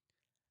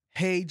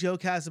Hey, Joe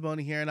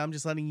Casabona here, and I'm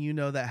just letting you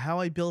know that How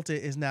I Built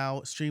It is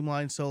now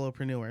Streamlined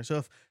Solopreneur. So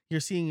if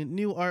you're seeing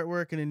new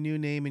artwork and a new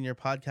name in your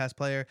podcast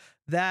player,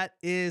 that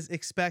is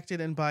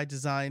expected and by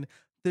design.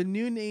 The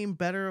new name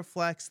better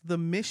reflects the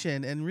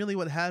mission and really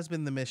what has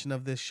been the mission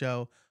of this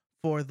show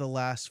for the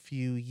last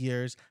few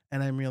years,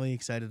 and I'm really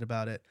excited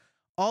about it.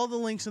 All the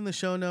links in the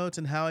show notes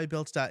and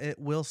howibuilt.it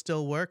will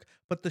still work,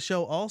 but the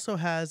show also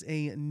has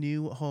a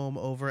new home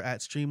over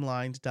at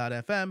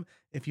streamlined.fm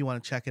if you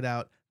want to check it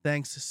out.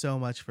 Thanks so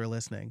much for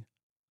listening.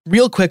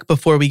 Real quick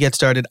before we get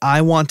started,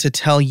 I want to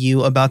tell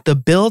you about the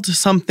Build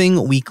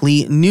Something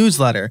Weekly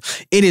newsletter.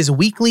 It is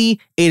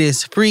weekly, it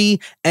is free,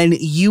 and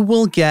you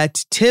will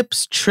get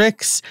tips,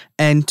 tricks,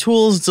 and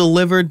tools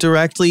delivered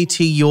directly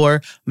to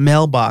your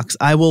mailbox.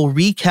 I will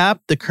recap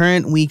the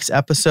current week's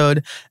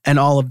episode and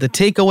all of the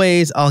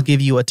takeaways. I'll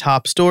give you a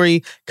top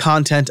story,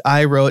 content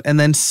I wrote, and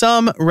then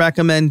some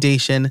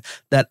recommendation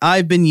that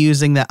I've been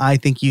using that I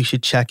think you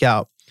should check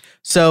out.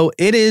 So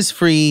it is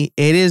free.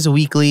 It is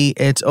weekly.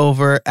 It's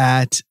over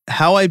at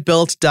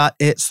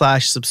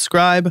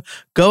howibuilt.it/subscribe.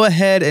 Go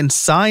ahead and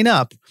sign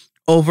up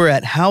over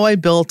at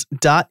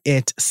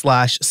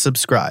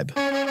howibuilt.it/subscribe.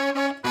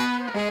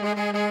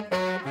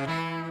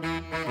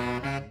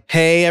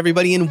 Hey,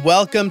 everybody, and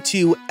welcome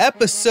to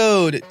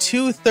episode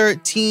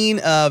 213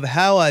 of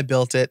How I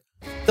Built It,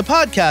 the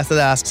podcast that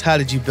asks, how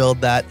did you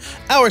build that?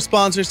 Our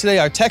sponsors today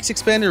are Text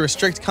Expander,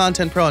 Restrict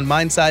Content Pro, and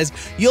MindSize.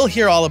 You'll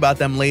hear all about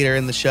them later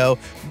in the show.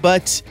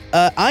 But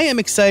I am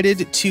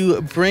excited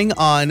to bring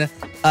on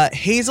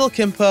Hazel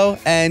Quimpo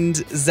and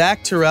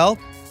Zach Tirell,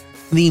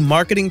 the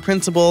marketing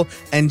principal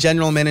and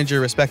general manager,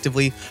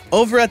 respectively,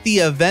 over at the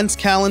events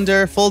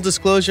calendar. Full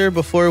disclosure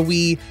before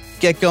we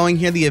get going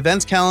here, the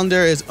events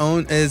calendar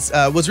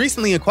was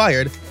recently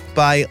acquired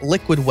by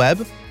Liquid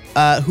Web,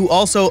 who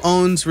also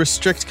owns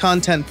Restrict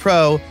Content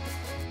Pro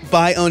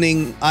by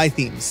owning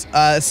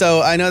iThemes.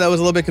 So I know that was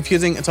a little bit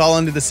confusing. It's all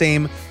under the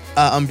same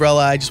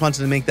umbrella. I just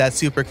wanted to make that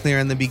super clear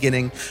in the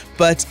beginning.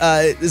 But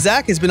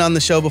Zach has been on the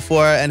show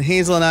before, and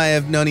Hazel and I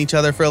have known each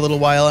other for a little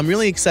while. I'm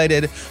really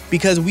excited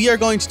because we are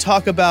going to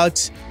talk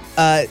about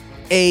a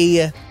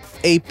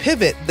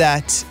pivot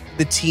that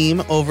the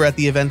team over at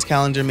the events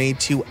calendar made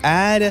to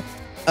add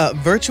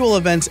virtual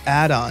events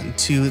add-on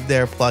to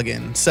their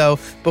plugin. So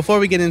before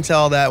we get into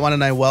all that, why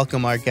don't I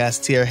welcome our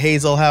guests here.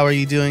 Hazel, how are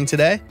you doing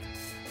today?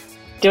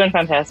 Doing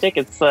fantastic.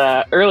 It's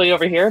early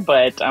over here,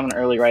 but I'm an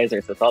early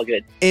riser, so it's all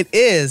good. It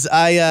is.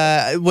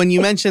 When you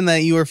mentioned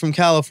that you were from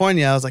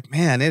California, I was like,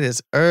 man, it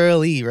is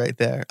early right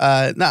there.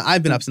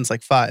 I've been up since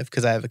like 5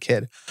 because I have a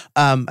kid.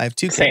 I have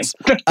 2 kids.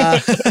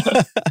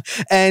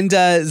 And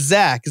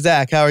Zach,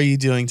 how are you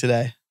doing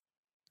today?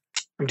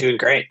 I'm doing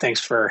great. Thanks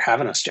for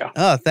having us, Joe.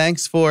 Oh,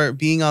 thanks for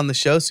being on the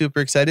show.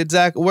 Super excited.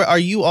 Zach, where are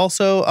you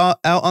also out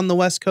on the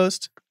West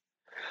Coast?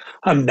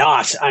 I'm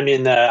not. I'm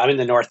in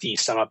the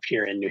Northeast. I'm up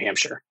here in New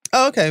Hampshire.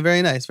 Oh, okay.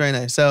 Very nice. Very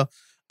nice. So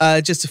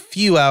just a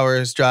few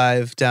hours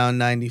drive down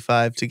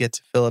 95 to get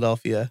to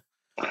Philadelphia,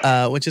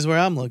 which is where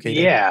I'm located.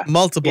 Yeah.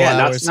 Multiple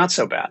hours. Not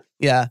so bad.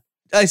 Yeah.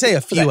 I say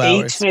a few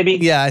hours. 8, maybe?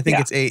 Yeah, I think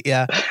it's 8.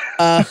 Yeah.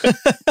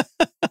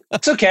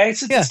 It's okay.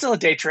 It's still a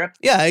day trip.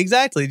 Yeah,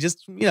 exactly.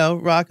 Just,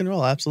 rock and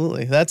roll.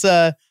 Absolutely. That's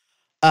I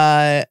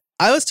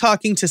was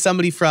talking to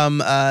somebody from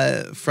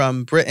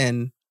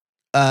Britain,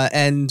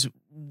 and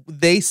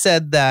they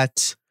said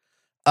that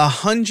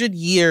 100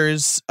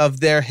 years of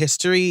their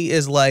history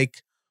is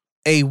like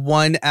a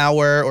 1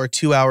 hour or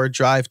 2 hour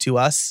drive to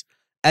us,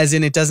 as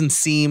in it doesn't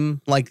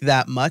seem like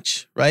that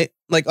much, right?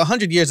 Like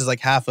 100 years is like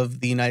half of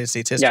the United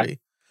States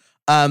history.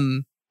 Yeah.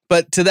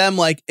 But to them,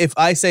 like if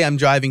I say I'm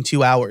driving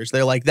 2 hours,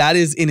 they're like, that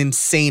is an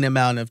insane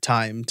amount of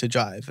time to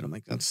drive. And I'm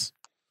like, that's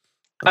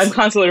I'm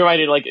constantly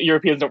reminded, like,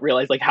 Europeans don't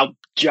realize like how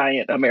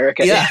giant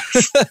America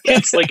is.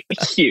 It's like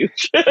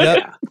huge.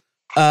 Yep.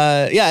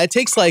 It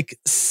takes like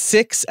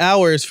 6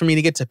 hours for me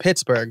to get to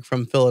Pittsburgh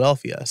from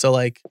Philadelphia. So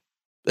like,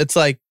 it's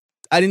like,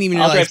 I didn't even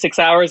realize. I'll drive 6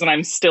 hours and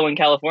I'm still in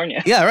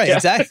California. Yeah, right. Yeah.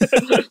 Exactly.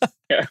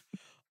 Yeah.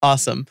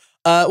 Awesome.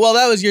 Well,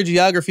 that was your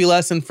geography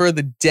lesson for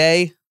the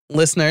day,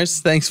 listeners.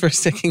 Thanks for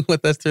sticking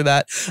with us through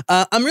that.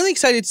 I'm really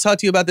excited to talk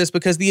to you about this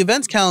because the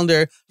events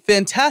calendar,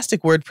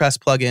 fantastic WordPress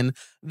plugin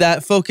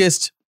that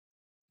focused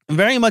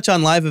very much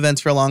on live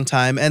events for a long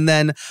time. And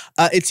then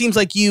it seems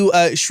like you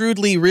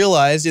shrewdly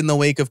realized in the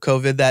wake of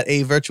COVID that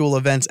a virtual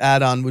events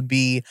add-on would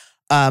be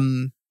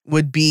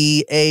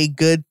a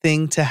good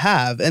thing to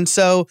have. And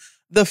so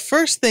the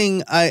first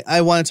thing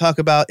I want to talk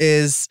about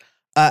is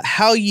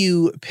how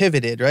you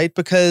pivoted, right?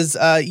 Because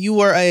you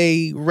were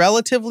a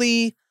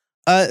relatively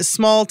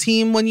small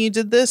team when you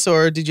did this,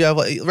 or did you have,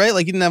 right?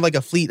 Like you didn't have like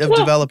a fleet of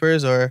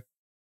developers or...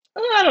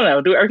 I don't know.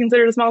 Are we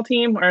considered a small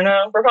team or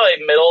no? We're probably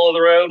middle of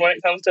the road when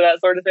it comes to that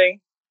sort of thing.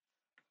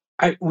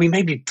 We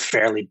may be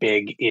fairly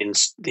big in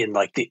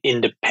like the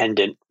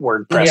independent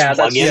WordPress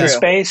plugin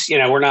space.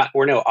 We're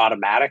no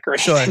Automatic or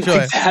anything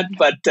like that.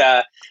 But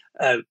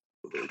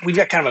we've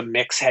got kind of a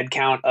mixed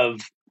headcount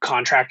of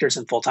contractors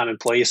and full-time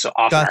employees. So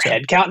often our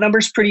headcount number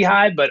is pretty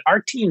high, but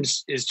our team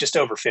is just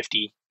over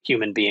 50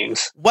 human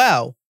beings.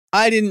 Wow.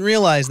 I didn't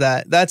realize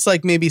that. That's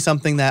like maybe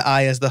something that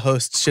I, as the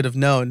host, should have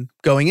known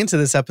going into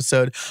this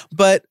episode.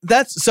 But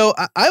that's so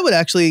I would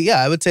actually,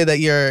 I would say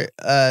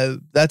that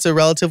that's a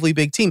relatively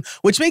big team,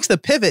 which makes the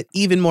pivot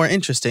even more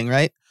interesting,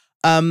 right?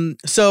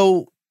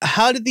 So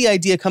how did the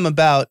idea come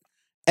about?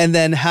 And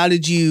then how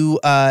did you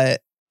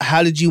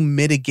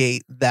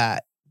mitigate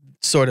that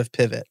sort of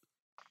pivot?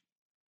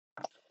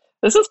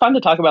 This is fun to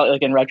talk about,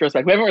 like, in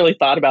retrospect. We haven't really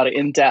thought about it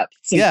in depth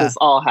since this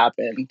all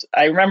happened.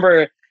 I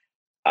remember,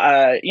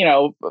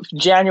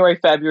 January,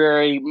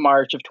 February,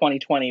 March of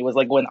 2020 was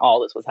like when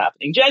all this was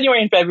happening.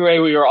 January and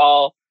February,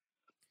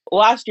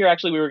 last year,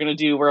 actually,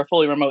 we're a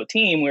fully remote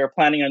team. We were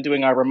planning on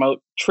doing our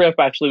remote trip.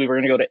 Actually, we were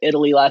going to go to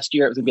Italy last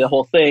year. It was going to be the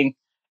whole thing.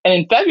 And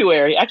in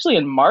February, actually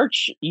in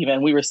March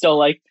even, we were still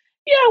like,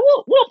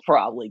 we'll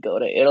probably go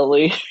to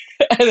Italy.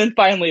 And then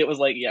finally it was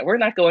like, we're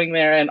not going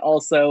there. And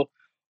also,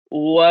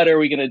 what are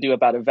we going to do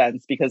about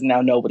events? Because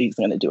now nobody's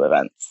going to do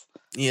events.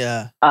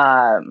 Yeah.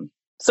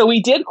 So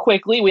we did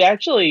quickly. We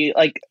actually,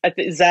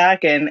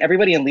 Zach and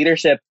everybody in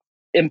leadership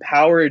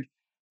empowered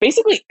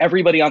basically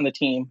everybody on the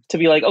team to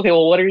be like, okay,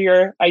 well, what are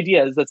your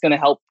ideas that's going to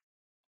help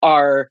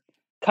our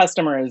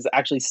customers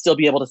actually still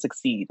be able to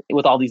succeed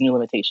with all these new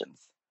limitations?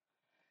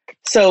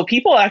 So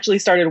people actually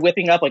started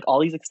whipping up like all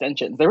these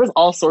extensions. There was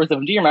all sorts of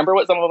them. Do you remember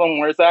what some of them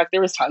were, Zach?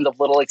 There was tons of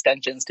little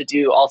extensions to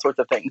do all sorts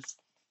of things.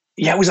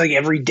 Yeah, it was like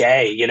every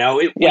day,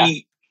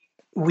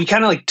 we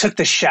kind of like took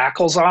the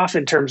shackles off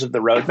in terms of the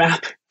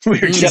roadmap. We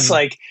were just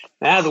like,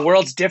 the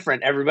world's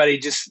different. Everybody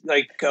just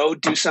like go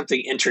do something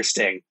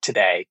interesting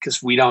today.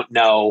 Cause we don't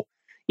know,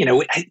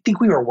 I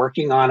think we were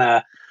working on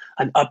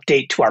an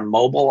update to our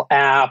mobile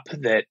app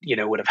that,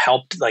 would have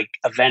helped like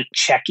event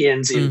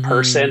check-ins in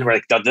person. We're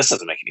like, no, this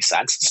doesn't make any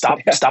sense.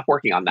 Stop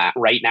working on that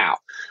right now.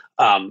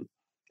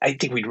 I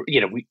think we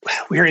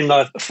were in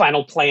the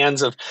final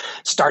plans of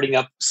starting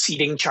up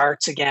seating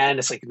charts again.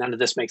 It's like, none of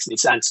this makes any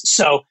sense.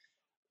 So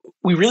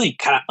we really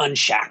kind of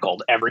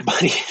unshackled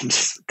everybody and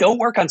just go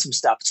work on some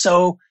stuff.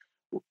 So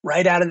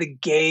right out of the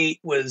gate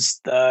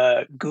was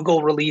the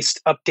Google released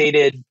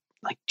updated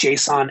like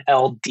JSON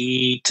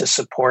LD to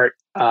support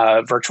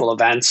virtual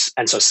events.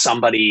 And so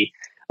somebody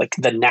like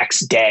the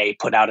next day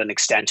put out an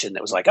extension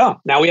that was like,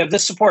 oh, now we have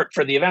this support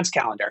for the events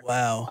calendar.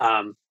 Wow.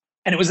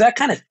 And it was that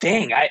kind of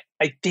thing. I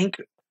think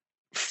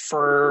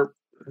for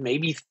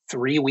maybe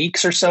 3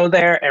 weeks or so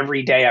there,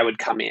 every day I would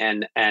come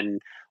in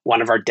and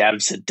one of our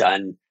devs had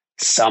done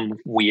some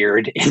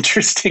weird,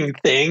 interesting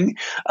thing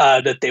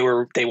that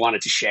they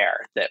wanted to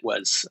share that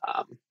was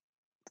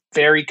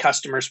very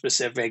customer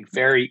specific,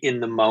 very in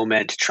the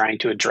moment, trying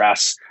to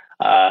address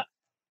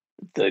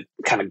the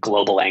kind of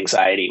global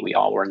anxiety we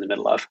all were in the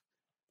middle of.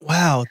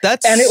 Wow,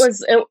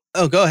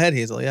 Oh, go ahead,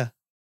 Hazel. Yeah.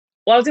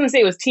 Well, I was going to say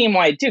it was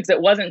team-wide too, because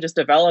it wasn't just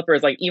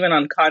developers. Like even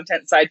on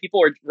content side, people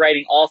were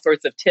writing all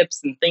sorts of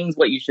tips and things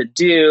what you should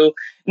do.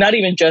 Not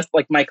even just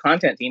like my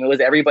content team. It was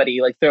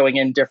everybody like throwing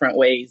in different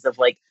ways of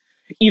like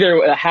either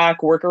a hack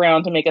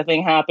workaround to make a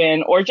thing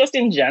happen, or just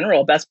in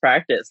general best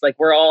practice. Like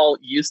we're all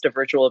used to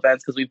virtual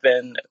events because we've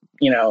been,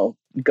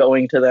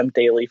 going to them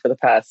daily for the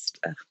past,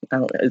 I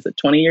don't know, is it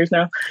 20 years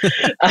now?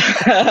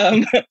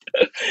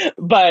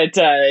 But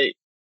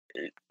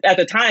at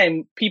the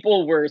time,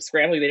 people were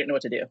scrambling. They didn't know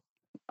what to do.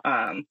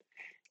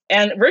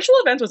 And virtual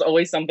events was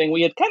always something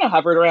we had kind of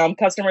hovered around.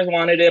 Customers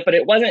wanted it, but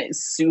it wasn't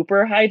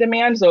super high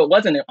demand. So it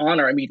wasn't on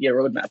our immediate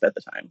roadmap at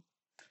the time.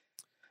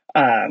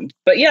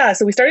 But yeah,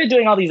 so we started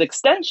doing all these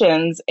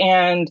extensions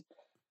and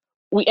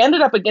we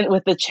ended up again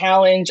with the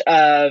challenge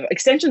of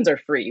extensions are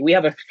free. We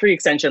have a free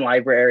extension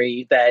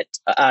library that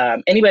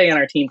anybody on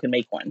our team can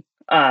make one.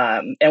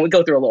 And we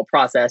go through a little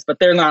process, but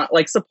they're not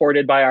like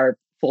supported by our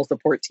full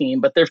support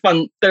team, but they're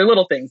fun. They're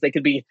little things. They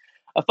could be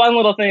a fun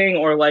little thing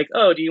or like,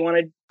 oh, do you want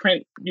to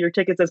print your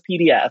tickets as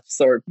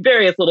PDFs or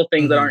various little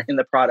things that aren't in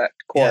the product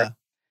core.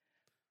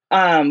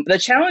 Yeah. The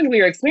challenge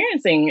we are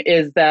experiencing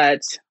is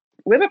that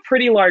we have a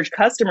pretty large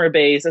customer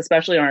base,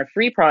 especially on our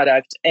free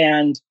product,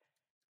 and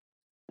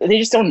they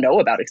just don't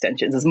know about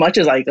extensions as much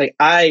as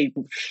I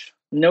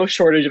no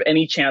shortage of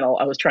any channel.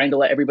 I was trying to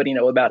let everybody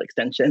know about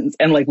extensions,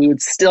 and like we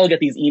would still get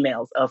these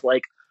emails of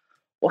like,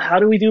 well, how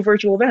do we do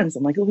virtual events?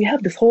 I'm like, well, we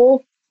have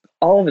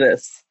all of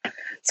this.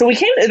 So we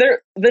came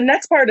there. The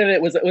next part of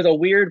it was a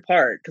weird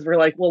part because we're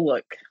like, well,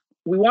 look,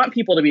 we want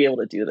people to be able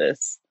to do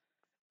this.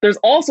 There's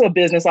also a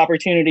business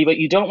opportunity, but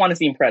you don't want to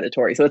seem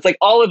predatory. So it's like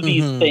all of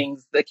these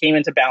things that came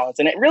into balance,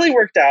 and it really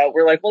worked out.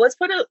 We're like, well, let's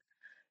put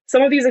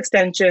some of these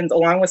extensions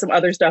along with some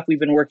other stuff we've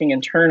been working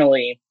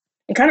internally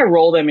and kind of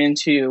roll them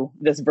into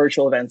this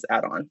virtual events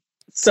add-on.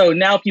 So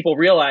now people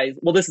realize,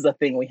 well, this is a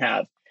thing we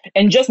have.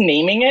 And just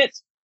naming it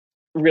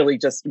really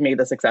just made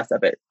the success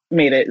of it,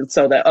 made it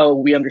so that, oh,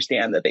 we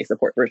understand that they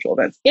support virtual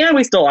events. And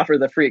we still offer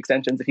the free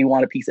extensions if you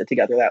want to piece it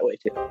together that way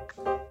too.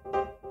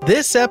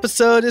 This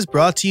episode is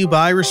brought to you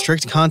by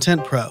Restrict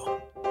Content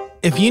Pro.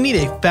 If you need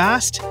a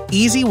fast,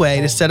 easy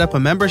way to set up a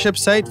membership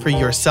site for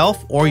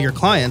yourself or your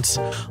clients,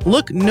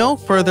 look no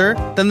further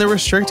than the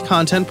Restrict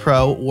Content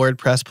Pro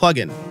WordPress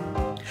plugin.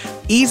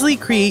 Easily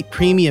create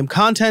premium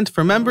content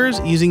for members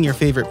using your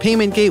favorite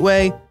payment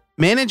gateway,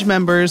 manage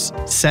members,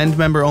 send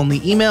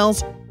member-only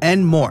emails,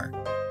 and more.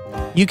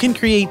 You can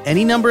create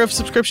any number of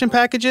subscription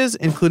packages,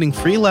 including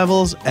free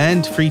levels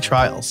and free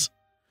trials.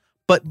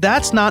 But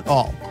that's not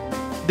all.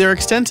 Their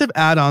extensive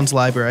add-ons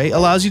library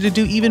allows you to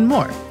do even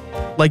more,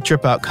 like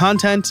drip out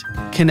content,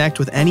 connect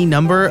with any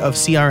number of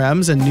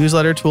CRMs and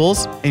newsletter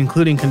tools,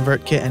 including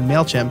ConvertKit and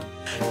MailChimp,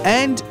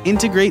 and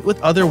integrate with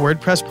other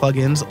WordPress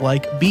plugins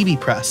like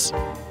bbPress.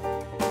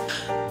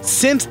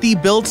 Since the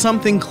Build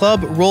Something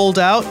Club rolled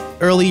out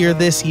earlier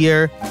this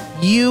year,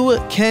 you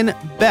can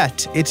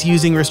bet it's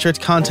using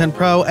Restrict Content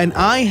Pro, and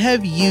I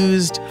have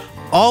used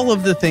all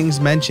of the things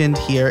mentioned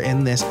here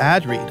in this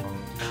ad read.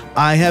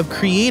 I have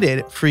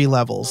created free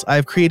levels.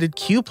 I've created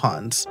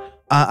coupons.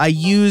 I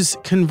use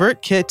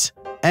ConvertKit,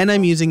 and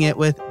I'm using it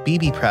with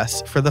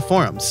bbPress for the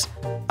forums.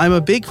 I'm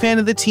a big fan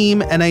of the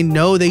team, and I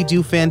know they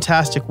do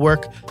fantastic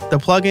work. The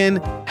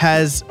plugin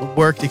has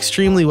worked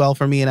extremely well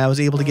for me, and I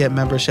was able to get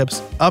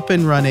memberships up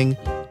and running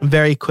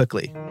very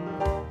quickly.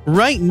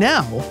 Right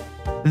now,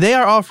 they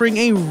are offering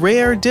a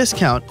rare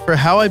discount for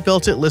How I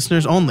Built It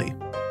listeners only.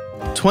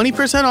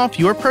 20% off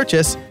your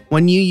purchase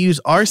when you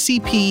use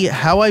RCP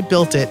How I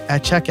Built It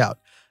at checkout.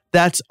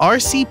 That's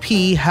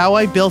RCP How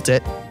I Built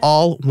It,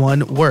 all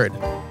one word.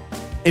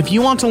 If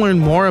you want to learn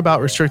more about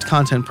Restrict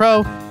Content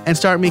Pro and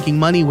start making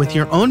money with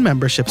your own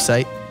membership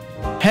site,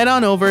 head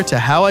on over to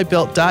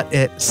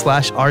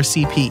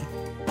howibuilt.it/RCP.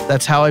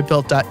 That's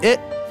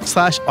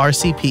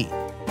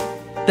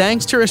howibuilt.it/RCP.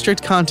 Thanks to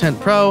Restrict Content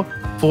Pro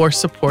for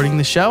supporting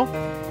the show.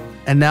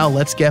 And now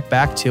let's get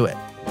back to it.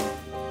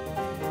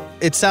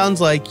 It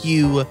sounds like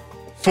you,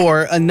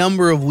 for a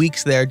number of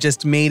weeks there,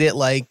 just made it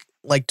like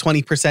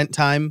 20%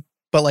 time,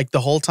 but like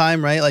the whole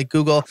time, right? Like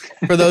Google,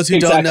 for those who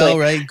don't know,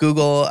 right?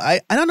 Google,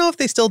 I don't know if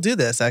they still do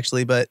this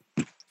actually, but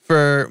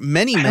for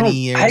many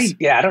years. I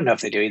don't know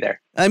if they do either.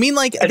 I mean,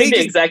 like, I think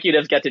the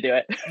executives get to do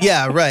it.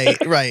 Yeah, right.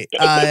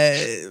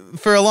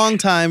 For a long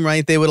time,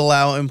 right, they would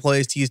allow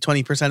employees to use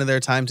 20% of their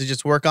time to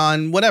just work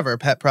on whatever,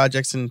 pet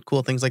projects and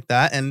cool things like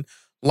that. And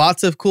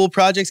lots of cool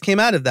projects came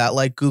out of that,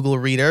 like Google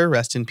Reader,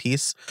 rest in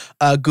peace.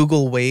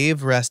 Google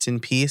Wave, rest in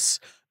peace.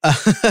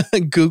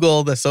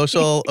 Google, the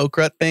social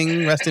okra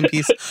thing, rest in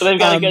peace. So they've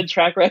got a good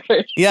track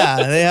record.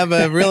 Yeah, they have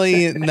a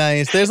really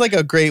nice, there's like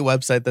a great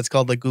website that's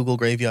called like Google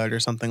Graveyard or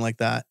something like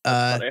that.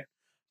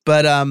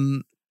 But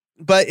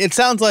it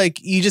sounds like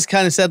you just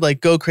kind of said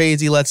like, go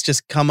crazy. Let's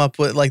just come up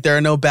with like, there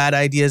are no bad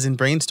ideas in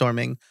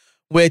brainstorming,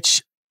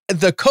 which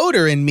the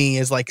coder in me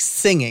is like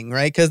singing,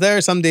 right? Because there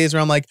are some days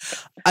where I'm like,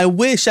 I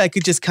wish I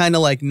could just kind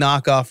of like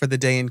knock off for the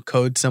day and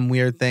code some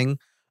weird thing.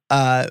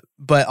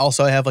 But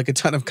also I have like a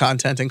ton of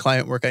content and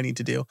client work I need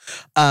to do.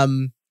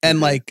 And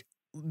like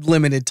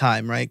limited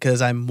time, right? Because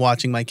I'm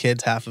watching my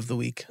kids half of the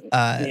week.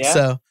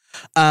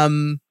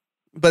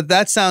 But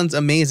that sounds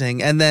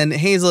amazing. And then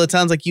Hazel, it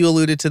sounds like you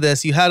alluded to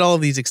this. You had all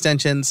of these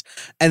extensions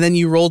and then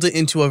you rolled it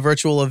into a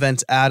virtual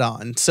events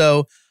add-on.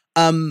 So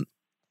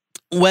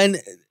when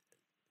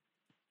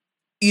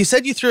you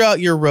said you threw out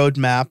your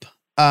roadmap,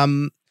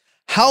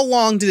 how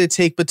long did it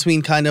take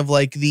between kind of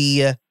like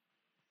the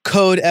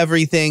code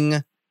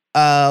everything,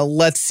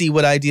 let's see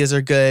what ideas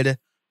are good,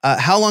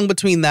 how long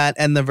between that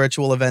and the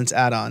virtual events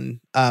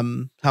add-on?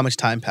 How much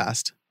time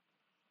passed?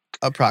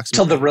 Approximately.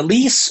 Till the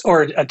release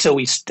or until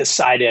we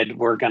decided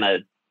we're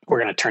gonna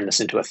turn this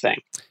into a thing?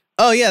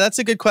 Oh yeah, that's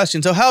a good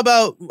question. So how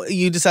about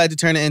you decide to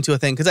turn it into a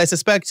thing? Because I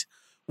suspect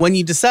when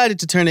you decided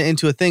to turn it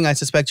into a thing, I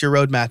suspect your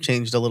roadmap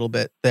changed a little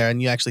bit there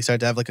and you actually started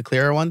to have like a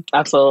clearer one.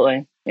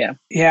 Absolutely. Yeah.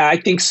 Yeah, I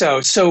think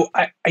so. So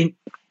I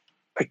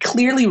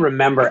clearly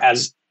remember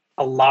as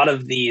a lot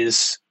of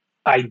these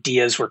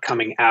ideas were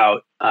coming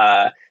out,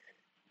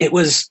 it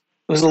was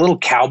a little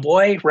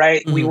cowboy,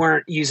 right? Mm-hmm. We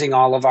weren't using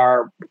all of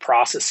our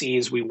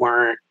processes. We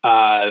weren't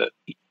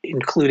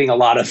including a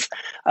lot of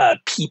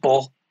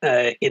people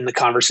in the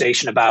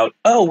conversation about,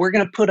 we're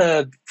going to put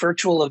a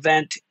virtual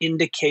event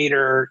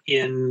indicator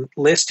in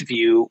list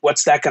view.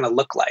 What's that going to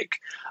look like?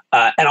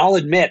 And I'll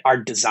admit, our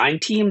design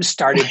team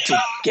started to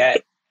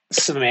get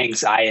some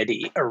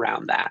anxiety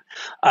around that.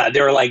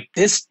 They were like,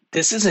 this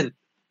isn't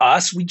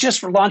us. We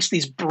just launched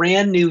these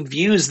brand new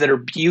views that are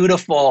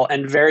beautiful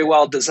and very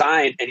well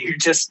designed, and you're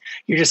just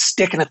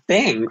sticking a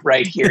thing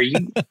right here.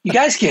 You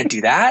guys can't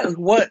do that.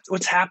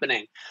 What's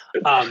happening?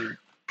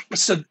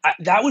 So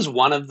that was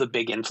one of the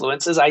big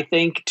influences, I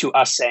think, to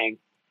us saying,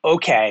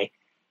 okay,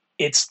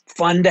 it's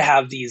fun to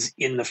have these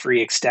in the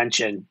free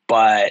extension,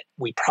 but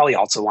we probably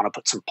also want to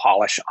put some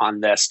polish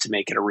on this to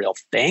make it a real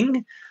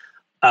thing.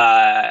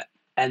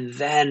 And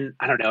then,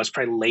 I don't know, it was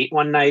probably late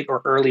one night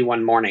or early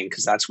one morning,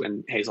 because that's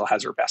when Hazel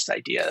has her best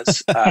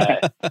ideas.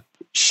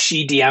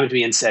 She DM'd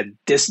me and said,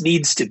 this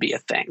needs to be a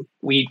thing.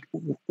 We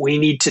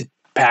need to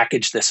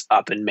package this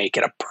up and make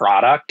it a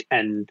product.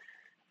 And,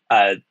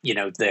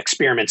 the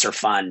experiments are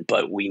fun,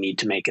 but we need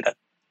to make it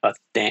a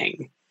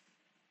thing.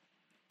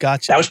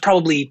 Gotcha. That was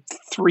probably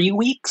 3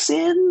 weeks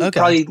in,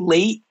 probably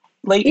late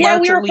late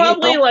March, we were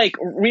probably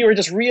April? we were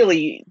just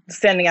really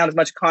sending out as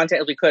much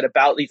content as we could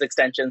about these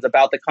extensions,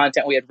 about the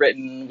content we had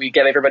written. We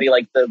gave everybody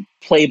the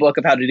playbook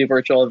of how to do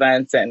virtual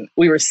events, and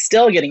we were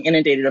still getting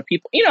inundated of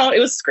people. It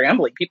was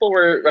scrambling. People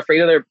were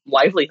afraid of their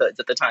livelihoods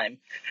at the time.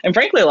 And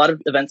frankly, a lot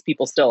of events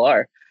people still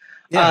are.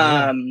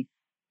 Yeah.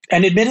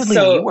 And admittedly,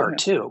 we were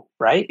too,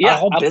 right? Yeah, our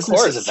whole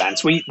business is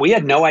events. We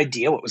had no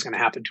idea what was going to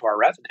happen to our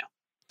revenue.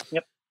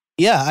 Yep.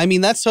 Yeah, I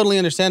mean, that's totally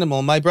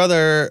understandable. My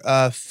brother,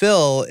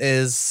 Phil,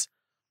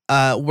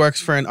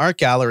 works for an art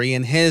gallery,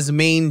 and his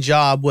main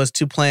job was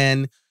to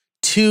plan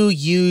 2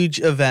 huge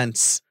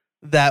events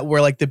that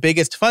were the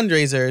biggest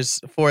fundraisers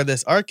for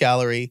this art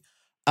gallery.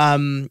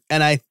 And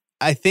I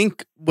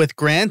think with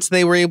grants,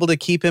 they were able to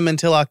keep him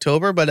until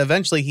October, but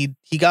eventually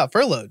he got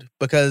furloughed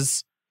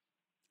because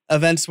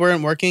events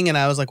weren't working. And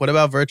I was like, what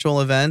about virtual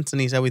events? And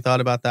he said, we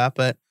thought about that.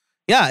 But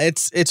yeah,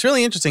 it's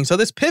really interesting. So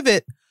this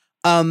pivot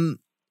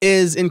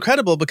is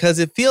incredible because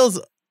it feels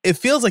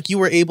like you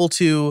were able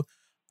to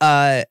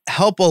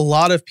help a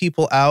lot of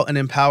people out and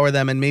empower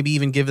them and maybe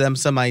even give them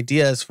some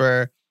ideas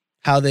for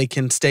how they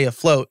can stay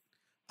afloat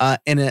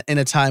in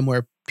a time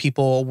where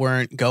people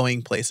weren't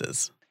going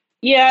places.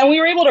 Yeah, and we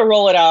were able to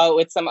roll it out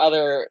with some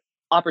other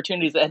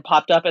opportunities that had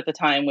popped up at the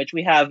time, which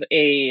we have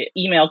a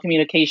email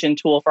communication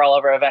tool for all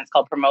of our events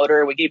called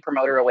Promoter. We gave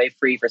Promoter away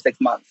free for 6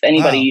 months.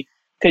 Anybody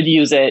could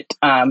use it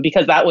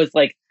because that was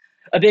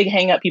a big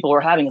hang up people were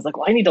having is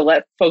well, I need to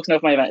let folks know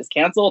if my event is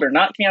canceled or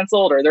not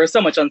canceled, or there was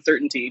so much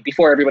uncertainty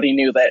before everybody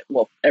knew that,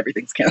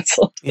 everything's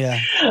canceled. Yeah.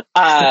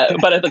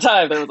 But at the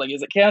time there was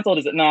is it canceled?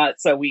 Is it not?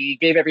 So we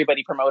gave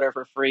everybody Promoter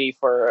for free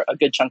for a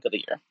good chunk of the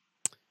year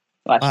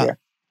last year.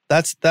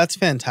 That's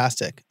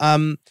fantastic.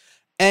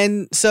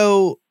 And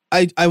so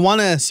I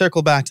want to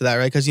circle back to that,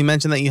 right? Because you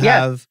mentioned that you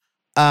have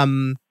a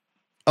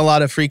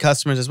lot of free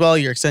customers as well.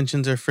 Your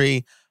extensions are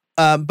free.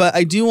 But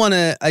I do want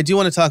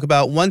to talk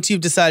about once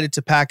you've decided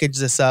to package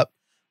this up.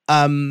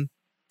 I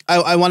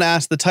want to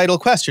ask the title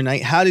question,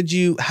 right? How did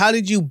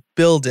you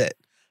build it?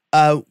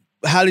 How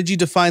did you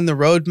define the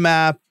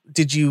roadmap?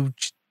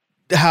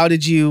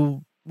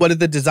 What did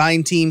the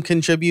design team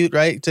contribute,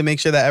 right, to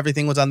make sure that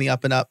everything was on the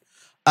up and up?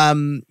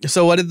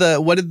 So what did the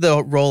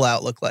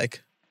rollout look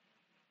like?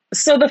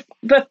 So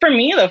for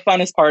me, the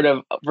funnest part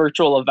of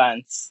virtual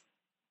events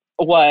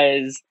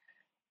was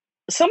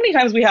so many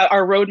times we have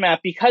our roadmap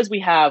because we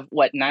have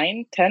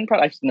 9, 10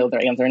 products. I know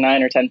their answer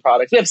 9 or 10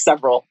 products. We have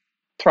several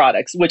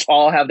products which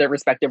all have their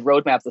respective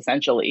roadmaps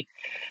essentially.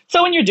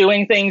 So when you're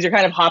doing things, you're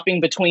kind of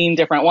hopping between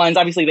different ones.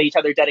 Obviously, they each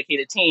have their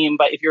dedicated team,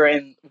 but if you're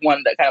in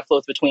one that kind of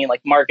floats between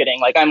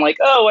marketing, I'm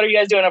oh, what are you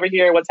guys doing over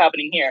here? What's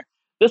happening here?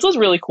 This was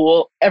really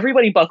cool.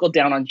 Everybody buckled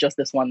down on just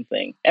this one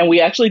thing. And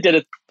we actually did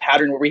a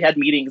pattern where we had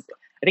meetings,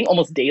 I think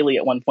almost daily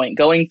at one point,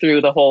 going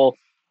through the whole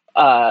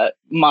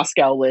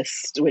Moscow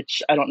list,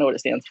 which I don't know what it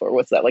stands for.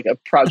 What's that? A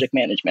project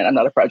management. I'm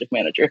not a project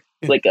manager.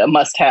 A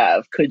must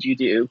have, could you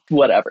do,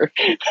 whatever.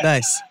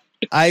 Nice.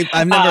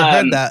 I've never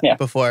heard that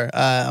before.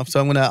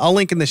 So I'll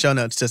link in the show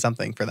notes to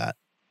something for that.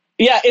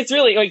 Yeah, it's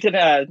really, I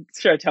can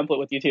share a template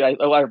with you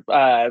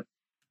too.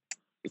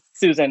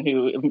 Susan,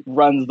 who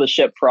runs the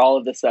ship for all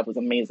of this stuff, was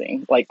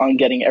amazing. On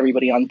getting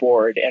everybody on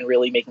board and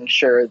really making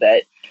sure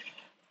that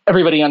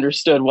everybody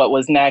understood what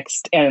was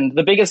next. And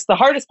the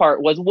hardest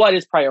part was what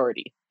is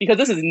priority? Because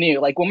this is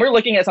new. When we're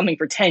looking at something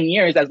for 10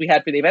 years, as we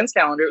had for the events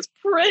calendar, it was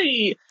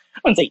pretty, I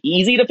wouldn't say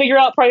easy to figure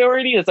out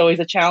priority. It's always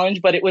a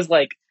challenge, but it was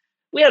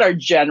we had our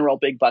general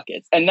big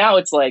buckets. And now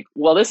it's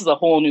well, this is a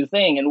whole new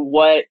thing. And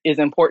what is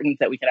important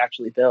that we can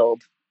actually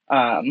build?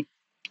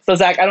 So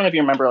Zach, I don't know if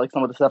you remember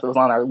some of the stuff that was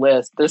on our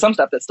list. There's some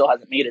stuff that still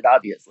hasn't made it,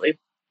 obviously.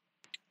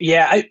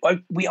 Yeah,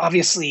 we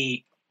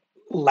obviously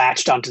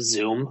latched onto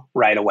Zoom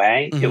right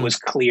away. Mm-hmm. It was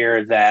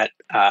clear that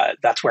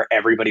that's where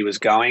everybody was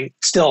going.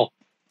 Still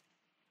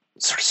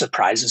sort of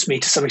surprises me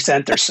to some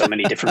extent. There's so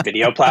many different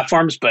video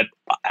platforms, but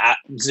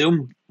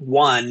Zoom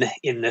won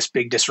in this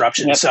big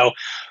disruption. Yep. So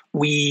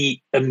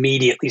we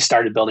immediately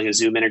started building a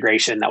Zoom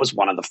integration. That was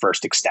one of the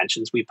first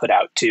extensions we put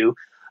out too.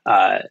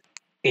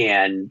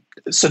 And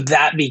so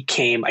that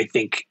became, I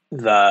think,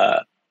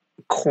 the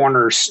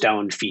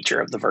cornerstone feature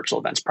of the virtual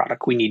events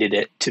product. We needed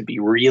it to be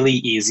really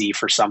easy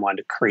for someone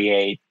to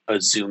create a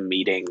Zoom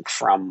meeting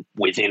from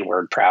within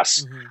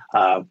WordPress,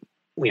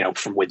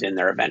 from within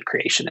their event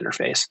creation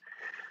interface.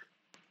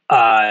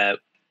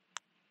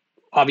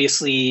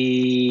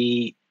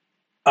 Obviously,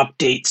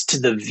 updates to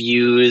the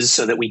views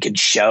so that we could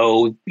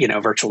show,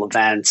 virtual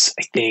events.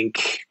 I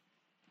think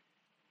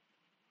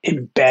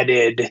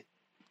embedded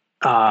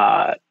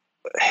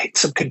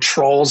some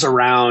controls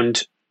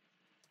around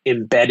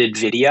embedded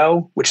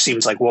video, which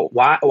seems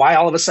why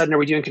all of a sudden are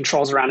we doing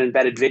controls around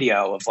embedded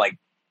video of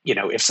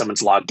if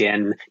someone's logged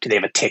in, do they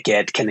have a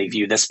ticket? Can they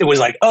view this? It was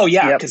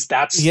because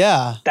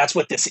that's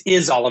what this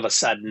is all of a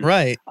sudden.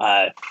 Right.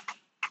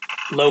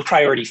 Low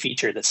priority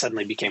feature that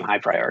suddenly became high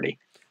priority.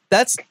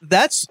 That's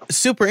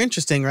super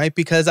interesting, right?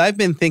 Because I've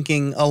been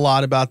thinking a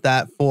lot about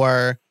that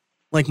for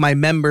my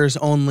members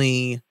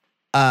only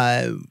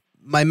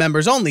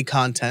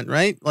content,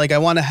 right? I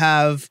want to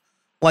have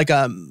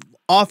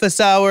office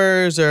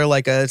hours or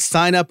like a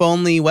sign up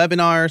only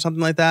webinar or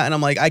something like that. And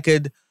I'm like, I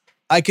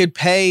could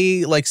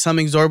pay like some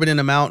exorbitant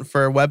amount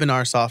for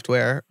webinar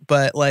software,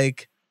 but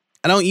like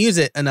I don't use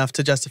it enough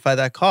to justify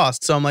that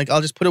cost. So I'm like,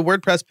 I'll just put a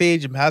WordPress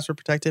page and password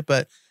protect it.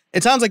 But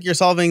it sounds like you're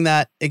solving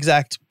that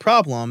exact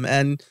problem,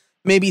 and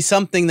maybe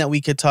something that we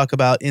could talk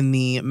about in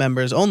the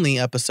members only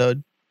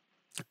episode.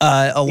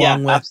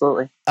 Along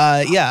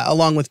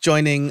with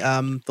joining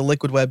the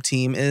Liquid Web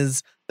team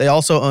is they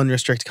also own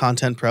Restrict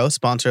Content Pro,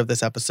 sponsor of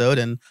this episode,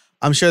 and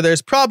I'm sure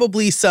there's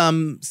probably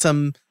some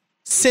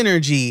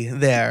synergy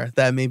there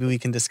that maybe we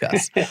can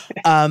discuss. Yes.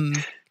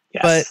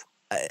 But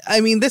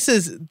I mean, this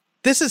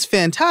is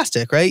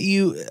fantastic, right?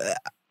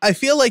 I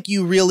feel like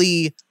you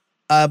really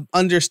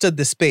understood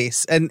the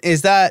space, and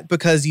is that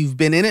because you've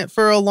been in it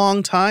for a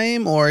long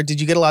time, or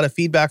did you get a lot of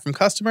feedback from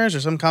customers, or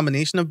some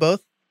combination of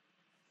both?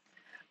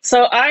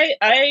 So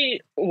I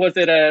was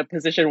in a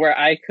position where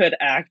I could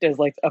act as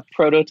like a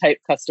prototype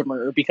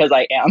customer because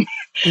I am.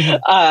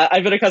 Mm-hmm.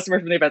 I've been a customer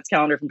from the events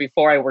calendar from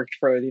before I worked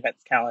for the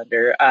events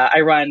calendar.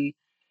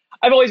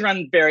 I've always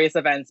run various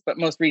events, but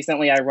most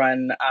recently I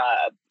run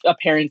a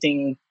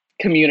parenting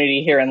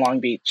community here in Long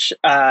Beach.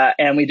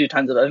 And we do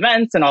tons of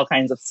events and all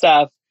kinds of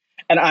stuff.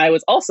 And I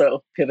was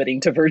also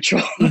pivoting to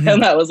virtual. Mm-hmm.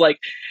 And that was like,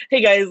 hey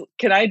guys,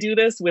 can I do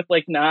this with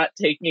like not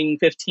taking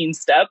 15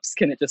 steps?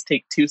 Can it just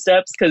take 2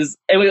 steps? Because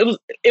it was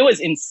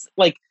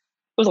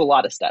a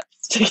lot of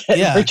steps to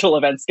get virtual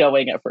events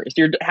going at first.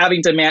 You're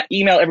having to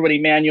email everybody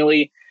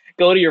manually,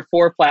 go to your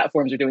 4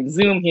 platforms. You're doing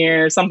Zoom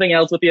here, something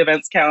else with the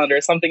events calendar,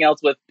 something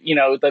else with,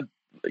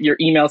 your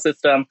email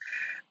system.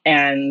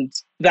 And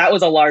that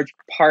was a large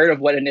part of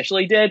what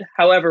initially did.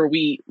 However,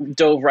 we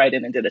dove right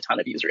in and did a ton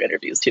of user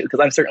interviews too, because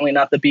I'm certainly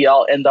not the be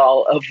all end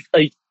all of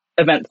a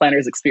event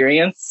planner's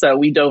experience. So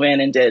we dove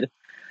in and did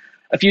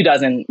a few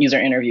dozen user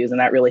interviews, and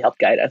that really helped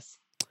guide us.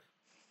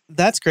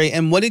 That's great.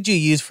 And what did you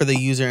use for the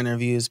user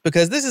interviews?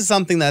 Because this is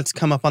something that's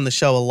come up on the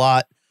show a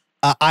lot.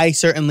 I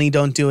certainly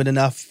don't do it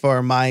enough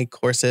for my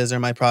courses or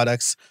my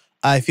products.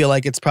 I feel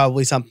like it's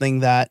probably something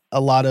that a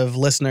lot of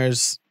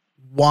listeners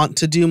want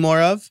to do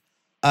more of.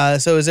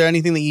 So is there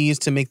anything that you use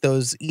to make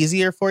those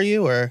easier for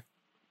you, or?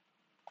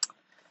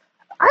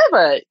 I have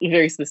a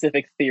very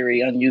specific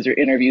theory on user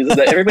interviews is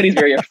that everybody's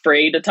very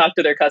afraid to talk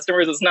to their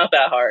customers. It's not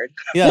that hard.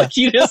 Yeah. Like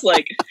you just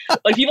like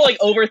people like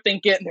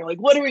overthink it and they're like,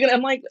 what are we going to,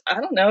 I'm like,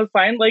 I don't know,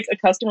 find like a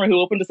customer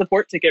who opened a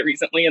support ticket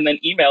recently and then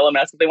email them,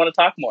 ask if they want to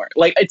talk more.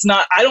 Like it's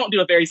not, I don't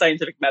do a very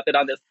scientific method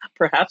on this.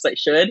 Perhaps I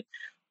should,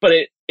 but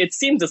it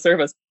seems to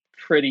serve us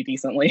pretty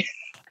decently.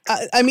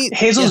 I mean,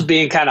 Hazel's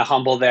being kind of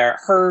humble there.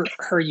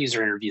 Her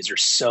user interviews are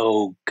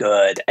so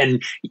good.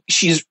 And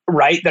she's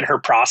right that her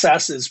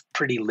process is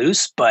pretty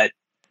loose, but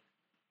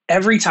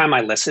every time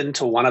I listen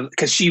to one of,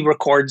 because she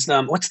records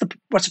them, what's the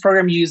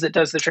program you use that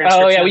does the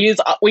transcription? Oh yeah,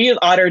 we use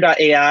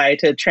otter.ai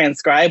to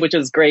transcribe, which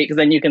is great because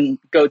then you can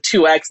go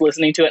 2x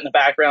listening to it in the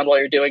background while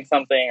you're doing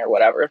something or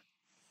whatever.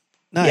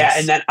 Nice. Yeah,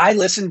 and then I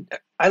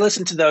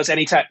listen to those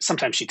anytime.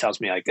 Sometimes she tells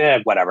me like,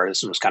 whatever,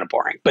 this one was kind of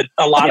boring. But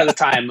a lot of the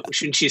time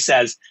when she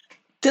says,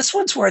 this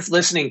one's worth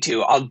listening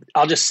to,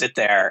 I'll just sit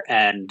there,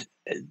 and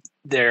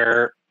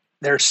they're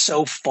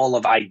so full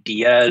of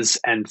ideas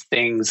and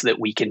things that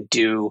we can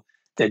do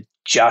that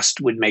just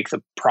would make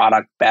the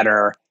product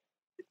better.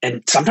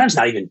 And sometimes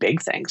not even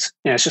big things.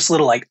 It's just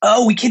little like,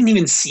 oh, we couldn't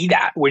even see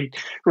that. We've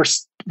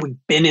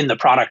been in the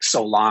product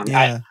so long.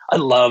 Yeah. I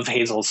love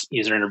Hazel's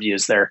user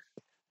interviews. They're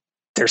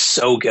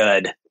so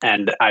good,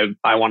 and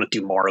I want to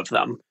do more of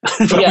them. But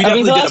we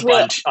definitely did a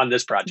bunch on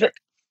this project.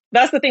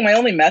 That's the thing. My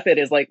only method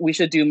is like, we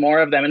should do more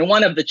of them. And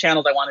one of the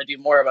channels I want to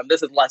do more of them,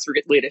 this is less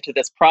related to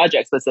this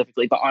project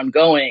specifically, but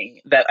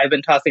ongoing, that I've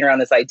been tossing around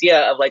this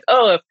idea of like,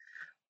 oh, if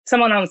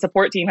someone on the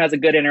support team has a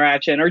good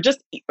interaction, or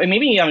just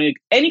maybe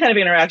any kind of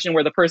interaction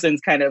where the person's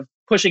kind of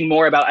pushing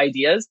more about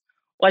ideas,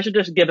 well, I should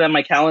just give them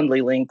my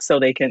Calendly link so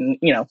they can,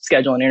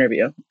 schedule an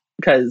interview.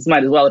 Because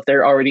might as well, if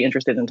they're already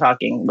interested in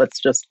talking,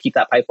 let's just keep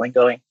that pipeline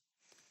going.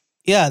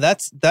 Yeah,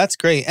 that's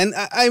great. And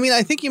I mean,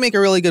 I think you make a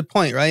really good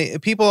point,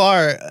 right? People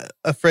are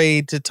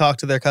afraid to talk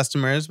to their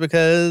customers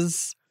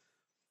because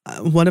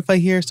what if I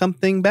hear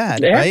something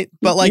bad, right?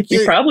 But like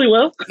you probably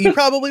will. You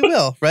probably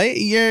will,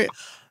 right?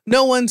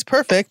 No one's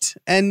perfect,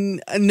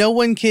 and no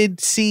one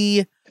could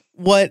see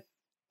what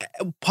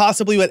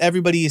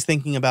everybody is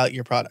thinking about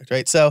your product,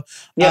 right? So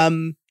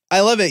I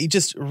love it. You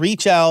just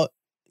reach out,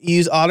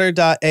 use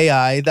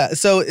otter.ai.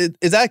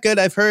 Is that good?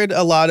 I've heard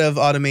a lot of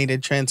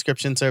automated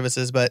transcription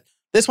services, but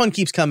this one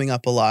keeps coming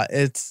up a lot.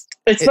 It's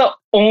the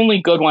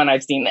only good one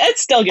I've seen. It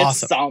still gets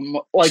some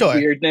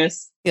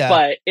weirdness,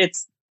 but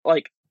it's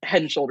like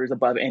head and shoulders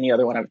above any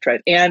other one I've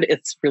tried. And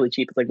it's really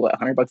cheap. It's like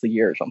 $100 a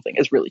year or something.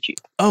 It's really cheap.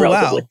 Oh,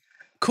 relatively. Wow.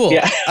 Cool.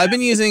 Yeah. I've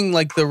been using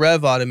like the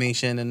Rev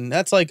automation, and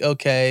that's like,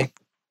 okay.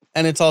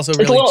 And it's also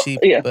really cheap,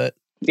 but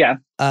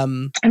I've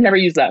never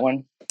used that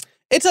one.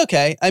 It's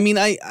okay. I mean,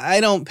 I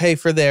don't pay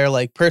for their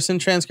like person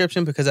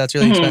transcription because that's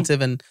really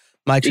expensive, and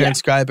my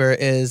transcriber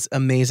is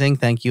amazing.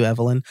 Thank you,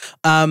 Evelyn.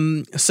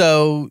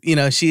 So,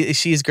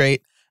 she's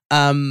great.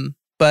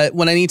 But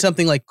when I need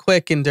something like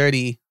quick and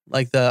dirty,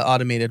 Like the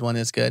automated one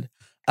is good.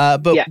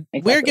 But yeah,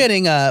 exactly.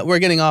 we're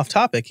getting off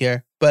topic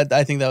here, but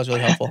I think that was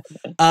really helpful.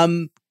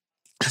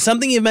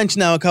 Something you've mentioned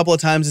now a couple of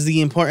times is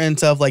the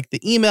importance of like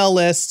the email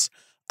lists.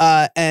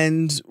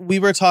 And we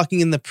were talking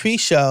in the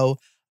pre-show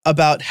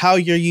about how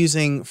you're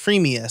using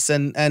Freemius.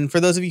 And for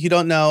those of you who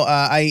don't know,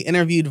 I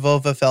interviewed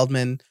Vova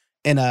Feldman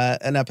in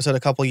an episode a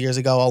couple of years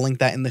ago. I'll link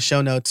that in the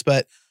show notes.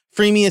 But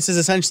Freemius is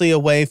essentially a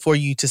way for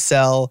you to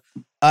sell.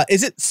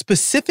 Is it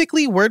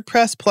specifically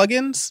WordPress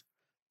plugins?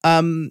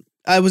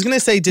 I was going to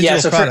say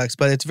digital products,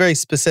 but it's very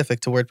specific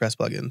to WordPress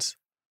plugins.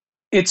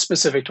 It's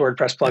specific to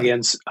WordPress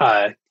plugins.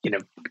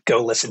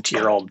 Go listen to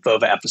your old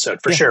Vova episode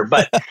for sure.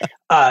 But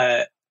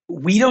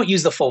we don't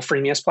use the full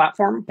Freemius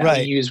platform. Right.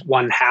 We use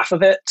one half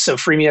of it. So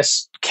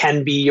Freemius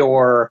can be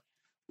your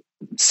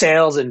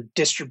sales and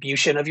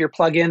distribution of your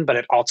plugin, but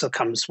it also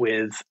comes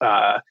with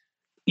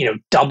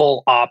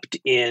double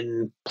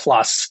opt-in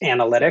plus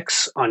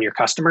analytics on your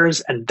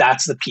customers, and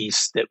that's the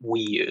piece that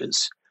we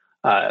use.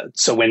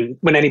 So when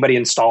anybody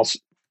installs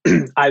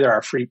either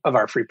our free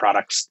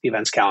products, the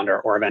events calendar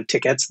or event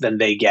tickets, then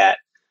they get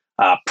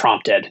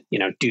prompted.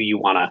 Do you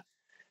want to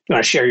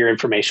share your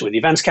information with the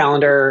events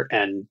calendar,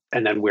 and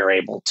then we're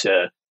able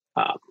to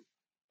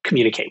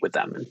communicate with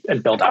them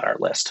and build out our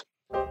list.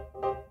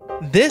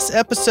 This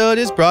episode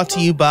is brought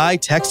to you by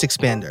Text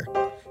Expander.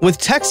 With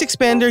Text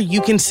Expander,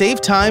 you can save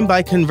time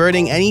by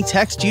converting any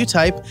text you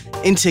type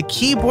into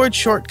keyboard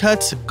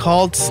shortcuts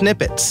called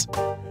snippets.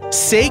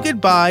 Say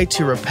goodbye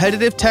to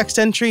repetitive text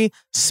entry,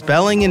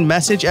 spelling and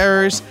message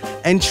errors,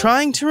 and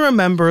trying to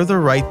remember the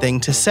right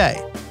thing to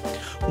say.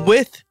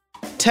 With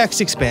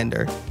Text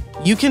Expander,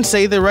 you can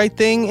say the right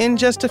thing in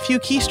just a few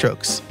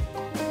keystrokes.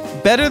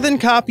 Better than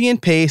copy and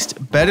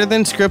paste, better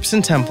than scripts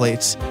and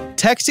templates,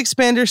 Text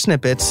Expander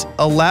snippets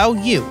allow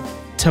you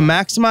to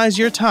maximize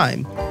your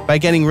time by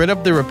getting rid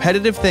of the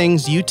repetitive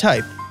things you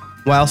type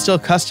while still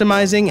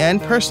customizing and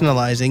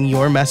personalizing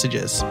your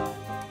messages.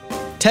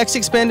 Text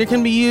Expander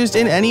can be used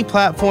in any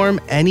platform,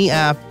 any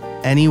app,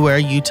 anywhere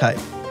you type.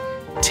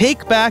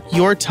 Take back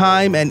your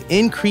time and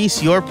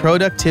increase your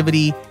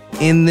productivity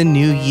in the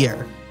new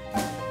year.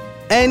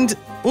 And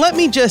let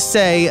me just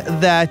say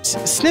that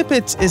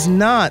snippets is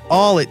not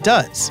all it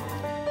does.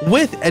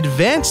 With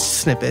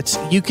advanced snippets,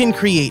 you can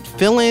create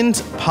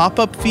fill-ins,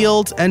 pop-up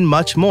fields, and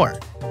much more.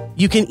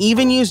 You can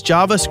even use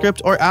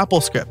JavaScript or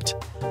AppleScript.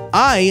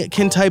 I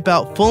can type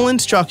out full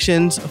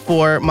instructions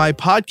for my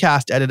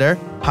podcast editor,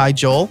 hi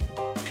Joel,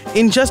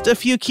 in just a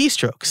few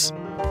keystrokes.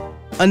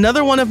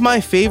 Another one of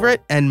my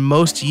favorite and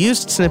most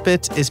used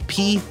snippets is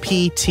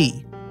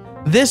PPT.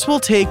 This will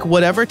take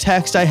whatever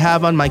text I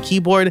have on my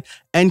keyboard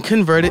and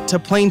convert it to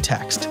plain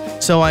text,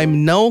 so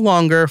I'm no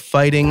longer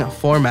fighting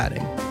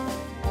formatting.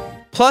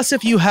 Plus,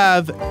 if you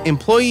have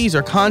employees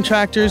or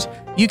contractors,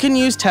 you can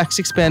use Text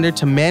Expander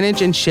to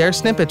manage and share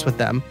snippets with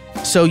them,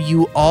 so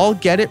you all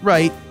get it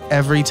right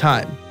every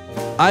time.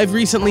 I've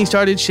recently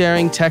started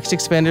sharing Text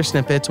Expander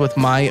snippets with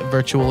my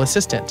virtual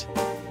assistant.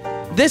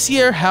 This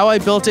year, How I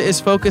Built It is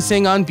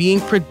focusing on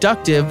being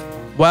productive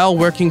while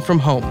working from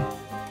home.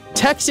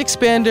 Text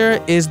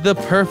Expander is the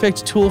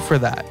perfect tool for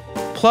that.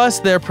 Plus,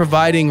 they're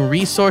providing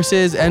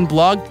resources and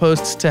blog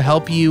posts to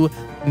help you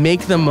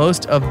make the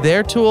most of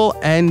their tool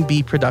and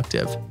be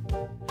productive.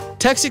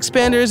 Text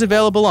Expander is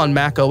available on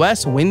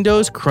macOS,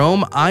 Windows,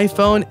 Chrome,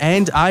 iPhone,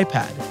 and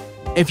iPad.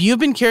 If you've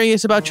been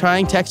curious about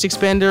trying Text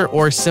Expander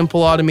or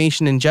simple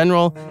automation in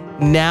general,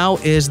 now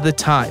is the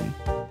time.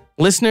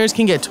 Listeners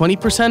can get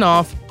 20%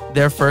 off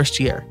their first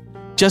year.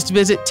 Just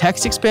visit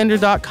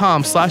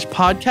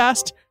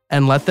textexpander.com/podcast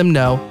and let them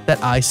know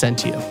that I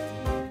sent you.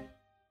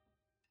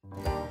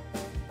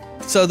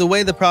 So the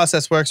way the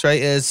process works,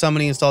 right, is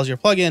somebody installs your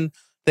plugin,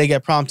 they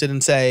get prompted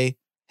and say,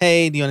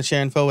 hey, do you want to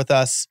share info with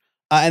us?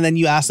 And then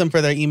you ask them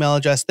for their email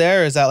address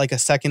there. Is that like a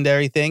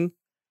secondary thing?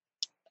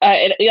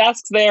 It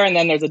asks there, and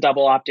then there's a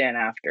double opt-in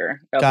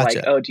after of Gotcha.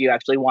 Like, oh, do you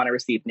actually want to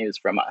receive news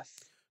from us?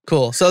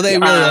 Cool. So they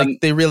really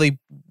they really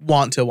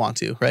want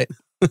to, right?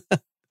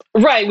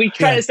 Right. We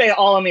try to stay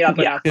all on the up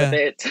and up with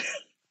it.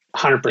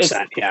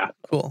 100%. Yeah.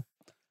 Cool.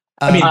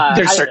 I mean,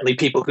 there's certainly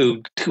people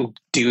who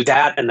do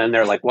that, and then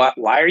they're like, "What?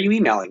 Why are you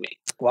emailing me?"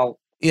 Well,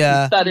 you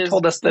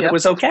told us that it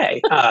was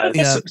okay.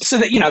 So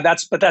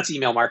that that's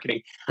email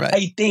marketing. Right.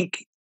 I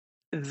think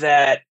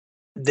that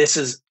this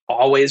has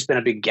always been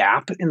a big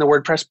gap in the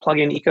WordPress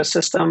plugin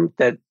ecosystem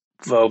that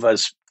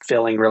Vova's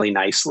filling really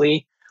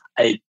nicely.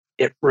 It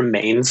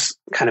remains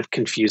kind of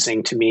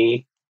confusing to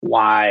me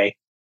why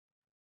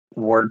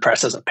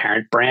WordPress as a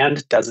parent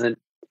brand doesn't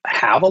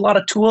have a lot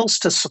of tools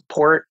to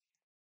support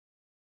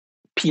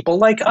people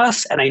like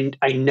us. And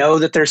I know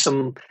that there's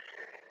some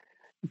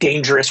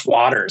dangerous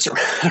waters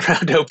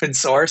around open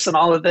source and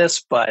all of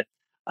this, but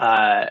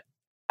I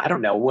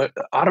don't know what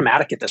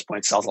Automatic at this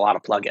point sells a lot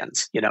of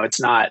plugins. It's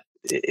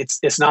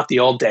not the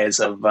old days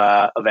of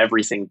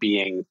everything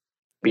being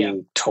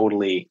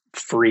totally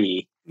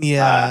free.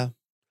 Yeah.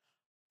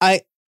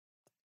 I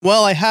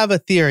have a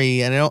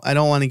theory, and I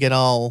don't want to get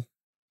all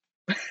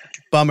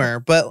bummer,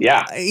 but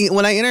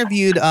when I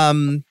interviewed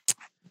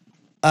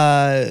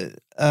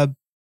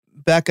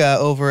Becca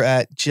over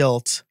at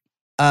Jilt,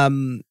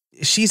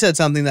 she said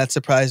something that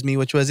surprised me,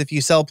 which was if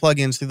you sell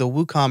plugins through the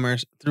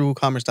WooCommerce, through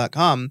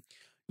WooCommerce.com,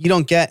 you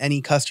don't get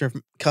any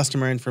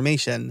customer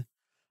information.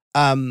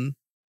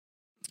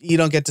 You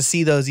don't get to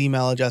see those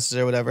email addresses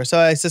or whatever. So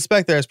I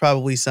suspect there's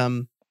probably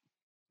some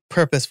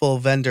purposeful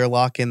vendor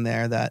lock in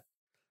there that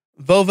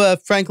Vova,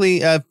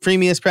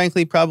 Freemius,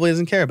 frankly, probably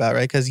doesn't care about,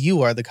 right? Because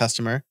you are the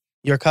customer.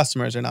 Your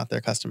customers are not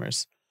their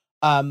customers.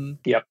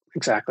 Yep,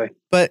 exactly.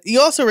 But you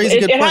also raised a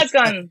good point. It has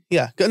gone.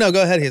 Yeah. Go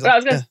ahead, Hazel. I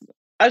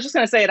was just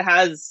going to say it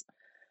has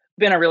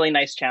been a really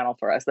nice channel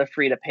for us, the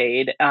free to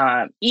paid.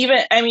 And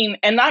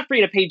not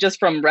free to pay just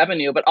from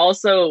revenue, but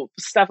also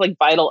stuff like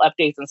vital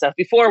updates and stuff.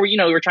 Before, we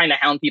were trying to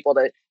hound people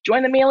to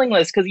join the mailing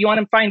list because you want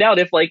to find out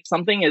if like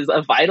something is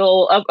a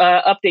vital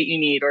update you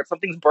need or if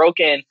something's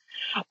broken.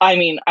 I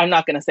mean, I'm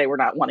not going to say we're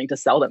not wanting to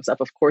sell them stuff.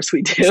 Of course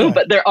we do, sure.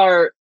 But there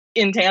are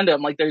in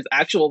tandem, like there's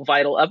actual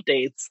vital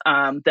updates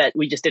that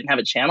we just didn't have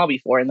a channel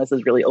before. And this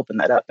has really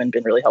opened that up and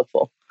been really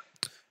helpful.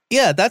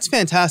 Yeah, that's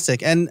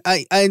fantastic. And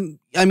I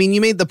mean,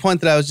 you made the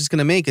point that I was just going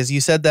to make is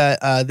you said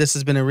that this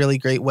has been a really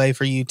great way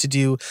for you to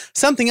do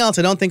something else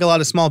I don't think a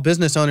lot of small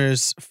business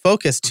owners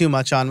focus too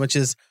much on, which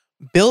is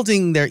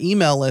building their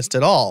email list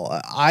at all.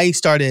 I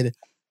started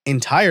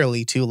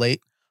entirely too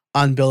late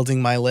on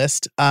building my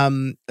list,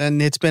 and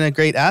it's been a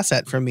great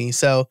asset for me.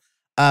 So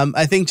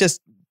I think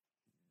just,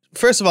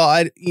 first of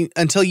all,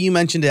 until you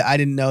mentioned it, I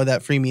didn't know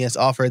that Freemius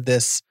offered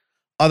this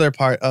other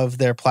part of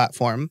their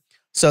platform.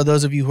 So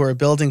those of you who are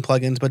building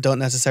plugins but don't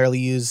necessarily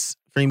use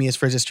Freemius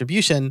for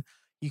distribution,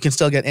 you can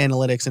still get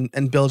analytics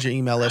and build your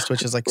email list,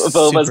 which is like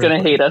Boba's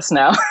going to hate us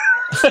now.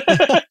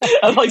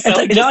 I'm like,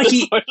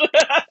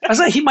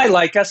 he might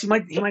like us. He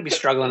might be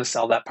struggling to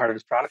sell that part of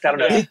his product. I don't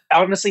know.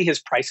 Honestly, his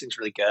pricing's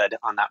really good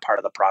on that part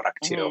of the product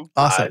too. Mm-hmm.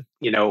 Awesome.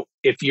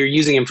 If you're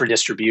using him for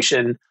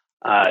distribution,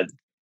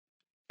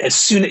 as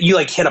soon as you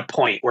hit a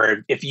point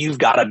where if you've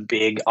got a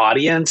big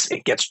audience,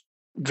 it gets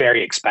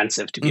very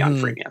expensive to be on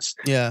Freemius.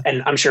 Yeah.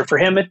 And I'm sure for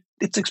him,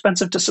 it's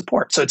expensive to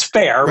support. So it's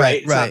fair,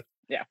 right? Right.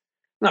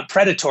 Not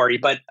predatory,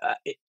 but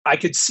I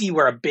could see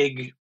where a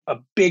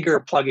bigger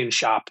plugin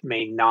shop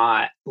may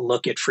not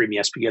look at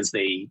Freemius because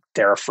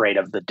they're afraid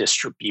of the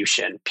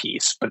distribution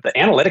piece. But the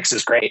analytics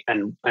is great,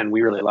 and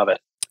we really love it.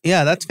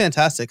 Yeah, that's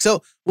fantastic.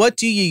 So what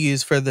do you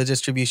use for the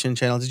distribution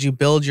channel? Did you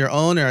build your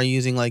own, or are you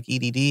using like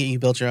EDD? You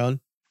built your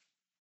own?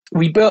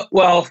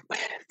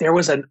 There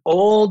was an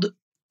old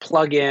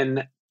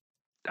plugin,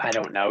 I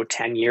don't know,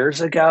 10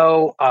 years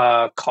ago,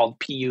 called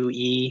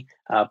PUE,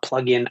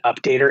 Plugin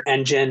Updater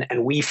Engine,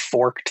 and we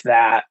forked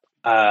that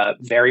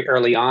very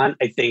early on.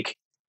 I think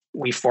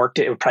we forked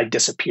it. It probably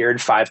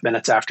disappeared 5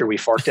 minutes after we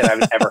forked it. I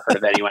haven't ever heard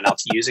of anyone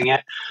else using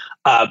it.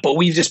 But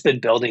we've just been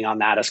building on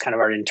that as kind of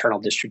our internal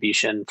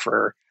distribution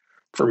for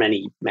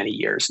many, many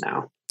years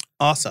now.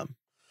 Awesome.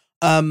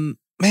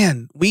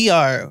 Man,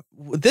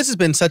 this has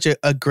been such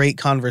a great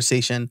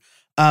conversation.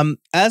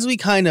 As we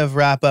kind of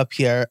wrap up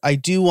here, I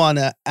do want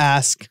to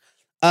ask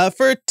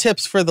for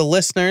tips for the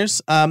listeners.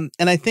 And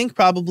I think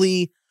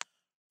probably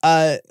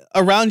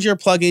around your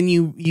plugin,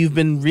 you've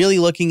been really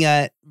looking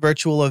at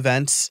virtual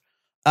events.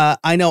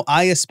 I know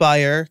I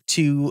aspire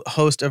to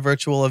host a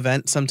virtual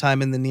event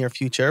sometime in the near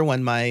future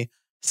when my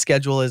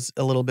schedule is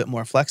a little bit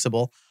more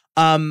flexible.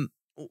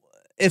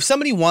 If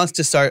somebody wants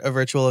to start a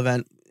virtual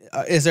event,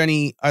 are there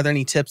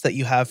any tips that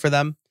you have for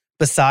them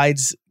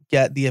besides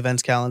get the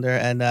events calendar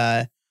and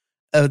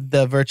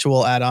the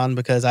virtual add-on?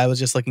 Because I was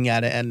just looking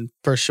at it, and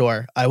for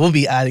sure I will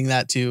be adding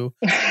that to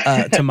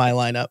my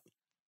lineup.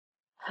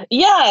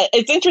 Yeah,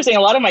 it's interesting. A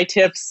lot of my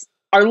tips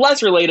are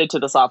less related to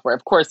the software.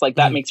 Of course, like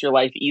that makes your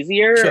life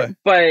easier. Sure.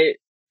 But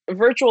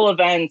virtual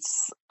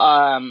events,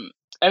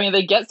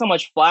 they get so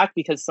much flack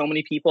because so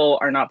many people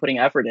are not putting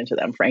effort into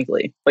them,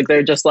 frankly. Like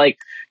they're just like,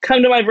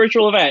 come to my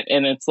virtual event.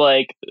 And it's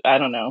like, I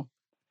don't know.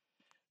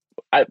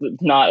 I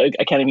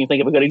can't even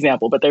think of a good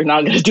example, but they're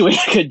not going to do a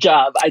good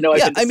job. I know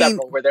I've been to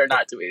several where they're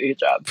not doing a good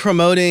job.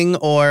 Promoting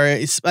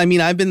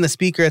I've been the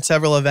speaker at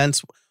several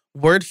events.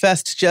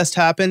 WordFest just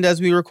happened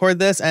as we record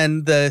this,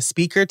 and the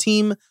speaker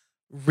team,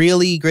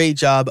 really great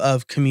job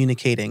of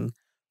communicating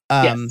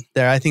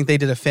there. I think they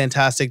did a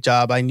fantastic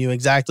job. I knew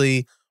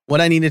exactly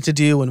what I needed to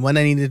do and when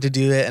I needed to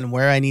do it and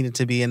where I needed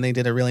to be, and they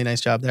did a really nice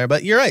job there.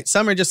 But you're right.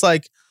 Some are just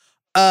like,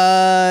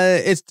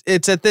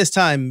 it's at this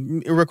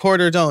time,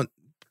 record or don't.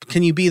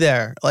 Can you be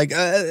there? Like,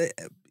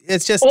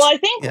 it's just... Well, I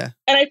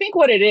think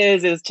what it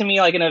is to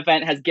me, like an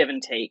event has give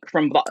and take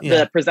from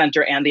the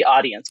presenter and the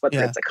audience,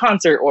 whether it's a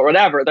concert or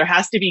whatever. There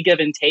has to be give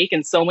and take,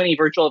 and so many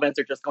virtual events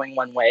are just going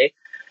one way.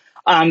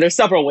 There's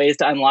several ways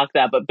to unlock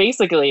that, but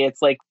basically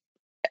it's like,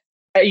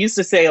 I used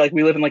to say, like,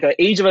 we live in like an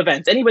age of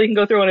events. Anybody can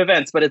go through an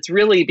event, but it's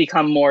really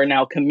become more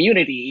now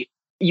community.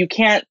 You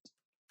can't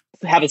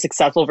have a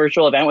successful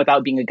virtual event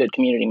without being a good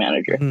community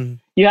manager. Mm-hmm.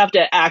 You have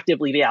to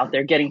actively be out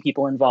there getting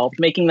people involved,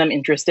 making them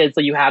interested, so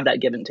you have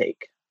that give and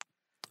take.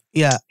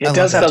 Yeah, it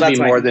does have to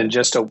be more than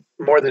just a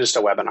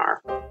webinar.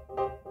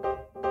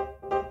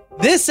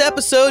 This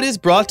episode is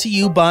brought to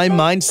you by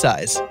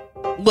MindSize.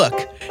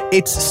 Look,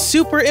 It's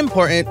super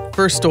important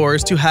for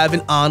stores to have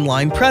an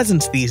online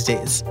presence these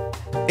days.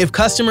 If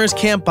customers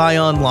can't buy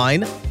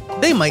online,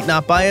 they might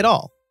not buy at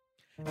all.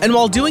 And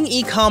while doing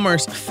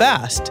e-commerce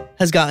fast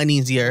has gotten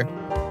easier,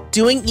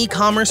 doing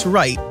e-commerce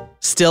right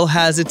still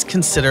has its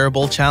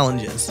considerable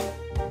challenges.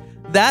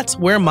 That's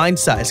where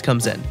MindSize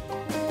comes in.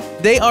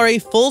 They are a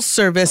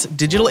full-service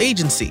digital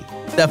agency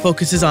that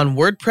focuses on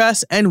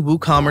WordPress and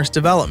WooCommerce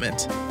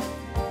development.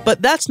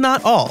 But that's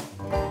not all.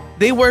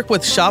 They work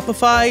with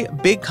Shopify,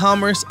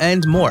 BigCommerce,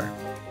 and more.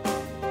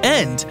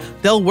 And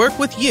they'll work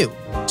with you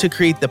to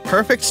create the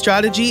perfect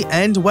strategy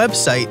and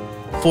website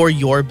for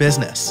your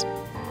business.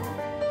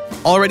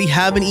 Already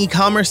have an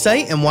e-commerce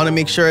site and want to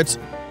make sure it's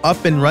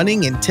up and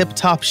running in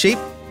tip-top shape?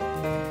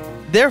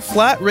 Their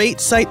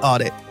flat-rate site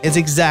audit is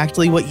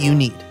exactly what you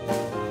need.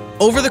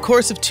 Over the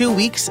course of 2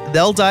 weeks,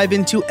 they'll dive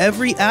into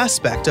every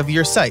aspect of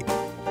your site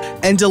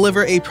and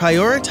deliver a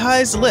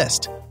prioritized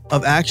list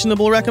of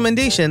actionable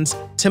recommendations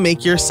to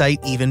make your site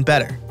even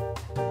better.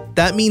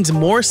 That means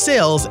more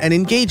sales and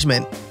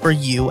engagement for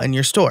you and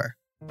your store.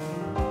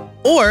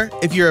 Or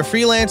if you're a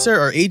freelancer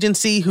or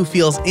agency who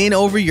feels in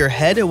over your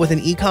head with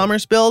an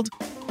e-commerce build,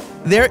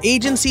 their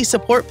agency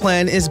support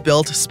plan is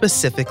built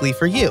specifically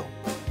for you.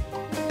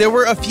 There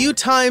were a few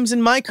times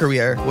in my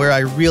career where I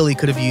really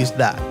could have used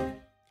that.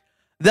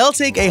 They'll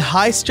take a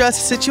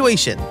high-stress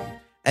situation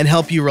and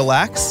help you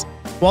relax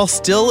while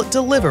still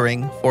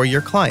delivering for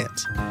your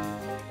client.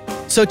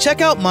 So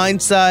check out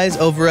MindSize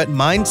over at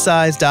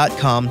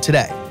mindsize.com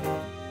today.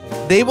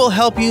 They will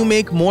help you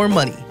make more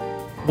money,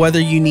 whether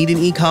you need an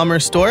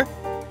e-commerce store,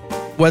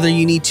 whether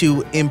you need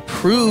to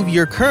improve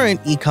your current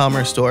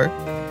e-commerce store,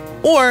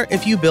 or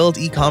if you build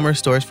e-commerce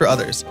stores for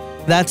others.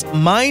 That's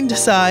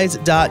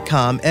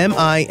mindsize.com,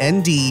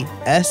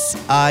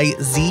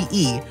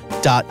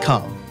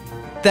 MindSize.com.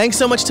 Thanks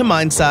so much to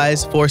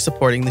MindSize for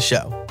supporting the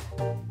show.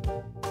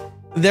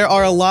 There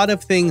are a lot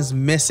of things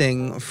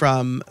missing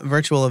from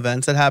virtual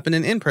events that happen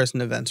in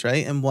in-person events,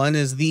 right? And one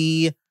is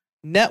the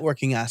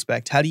networking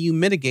aspect. How do you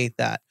mitigate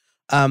that?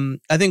 I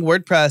think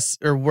WordPress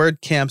or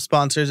WordCamp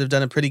sponsors have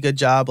done a pretty good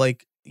job.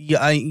 Like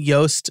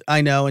Yoast,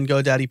 I know, and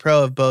GoDaddy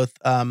Pro have both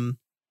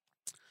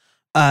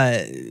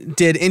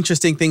did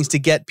interesting things to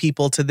get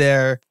people to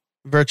their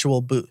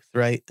virtual booth,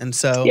 right? And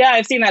so yeah,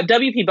 I've seen that.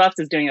 WP Buffs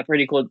is done a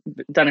pretty cool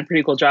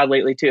job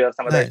lately too of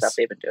some of their stuff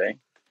they've been doing.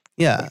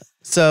 Yeah.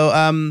 So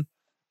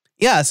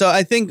so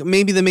I think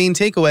maybe the main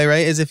takeaway,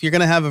 right, is if you're going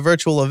to have a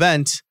virtual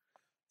event,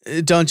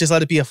 don't just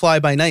let it be a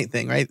fly-by-night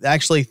thing, right?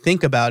 Actually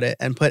think about it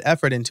and put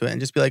effort into it and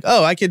just be like,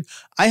 oh, I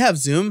have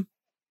Zoom.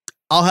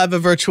 I'll have a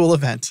virtual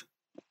event.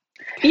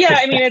 Yeah,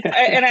 I mean,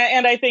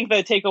 I think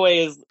the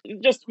takeaway is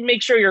just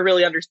make sure you're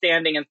really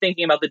understanding and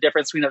thinking about the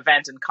difference between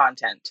event and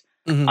content.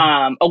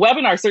 Mm-hmm. A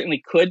webinar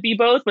certainly could be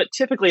both, but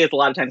typically it's a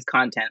lot of times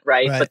content,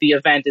 right? But the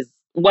event is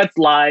what's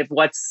live,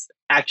 what's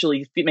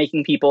actually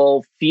making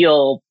people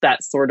feel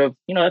that sort of,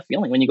 that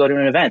feeling when you go to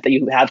an event that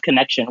you have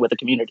connection with the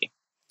community.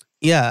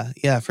 Yeah,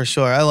 for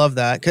sure. I love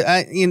that.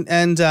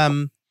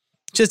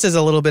 Just as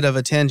a little bit of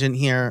a tangent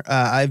here,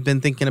 I've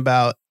been thinking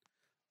about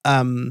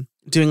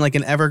doing like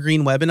an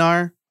evergreen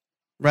webinar,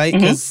 right?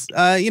 Because,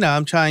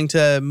 I'm trying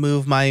to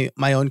move my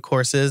own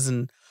courses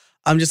and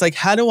I'm just like,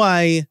 how do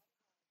I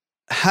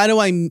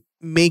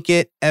make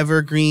it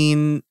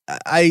evergreen?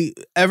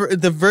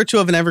 The virtue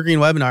of an evergreen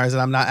webinar is that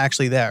I'm not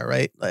actually there,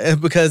 right?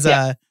 Because,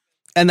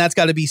 and that's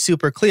got to be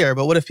super clear.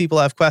 But what if people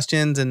have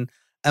questions and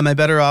am I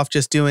better off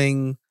just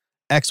doing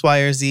X, Y,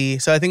 or Z?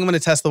 So I think I'm going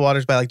to test the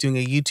waters by like doing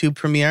a YouTube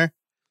premiere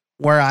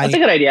where that's a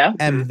good idea.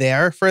 am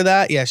there for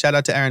that. Yeah. Shout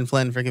out to Aaron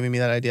Flynn for giving me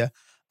that idea.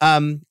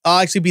 I'll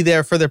actually be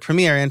there for the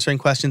premiere answering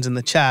questions in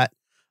the chat.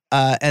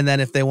 And then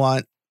if they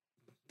want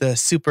the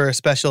super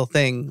special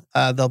thing,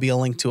 there'll be a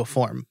link to a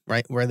form,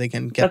 right, where they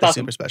can get the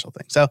super special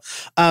thing. So,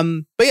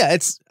 but yeah,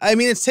 it's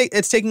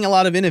taking a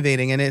lot of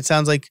innovating, and it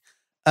sounds like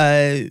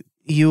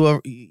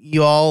you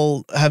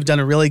all have done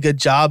a really good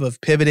job of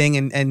pivoting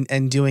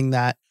and doing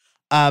that,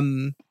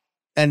 and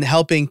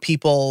helping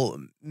people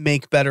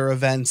make better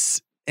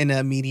events in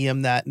a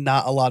medium that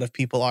not a lot of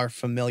people are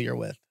familiar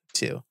with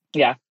too.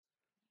 Yeah.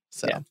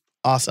 So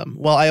awesome.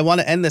 Well, I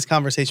want to end this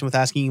conversation with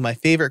asking you my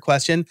favorite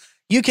question.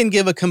 You can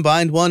give a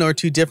combined one or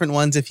two different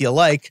ones if you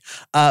like,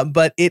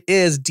 but it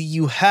is, do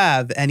you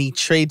have any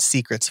trade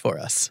secrets for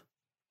us?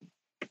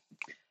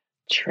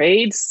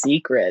 Trade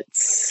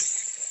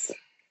secrets.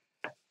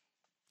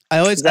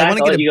 I want to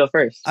get you go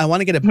first. I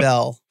want to get a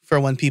bell for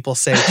when people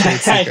say trade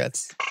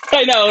secrets.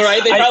 I know,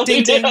 right? They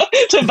probably do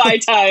to buy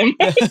time.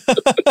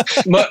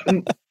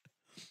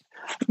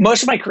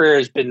 Most of my career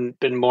has been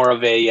more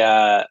of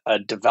a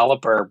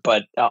developer,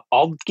 but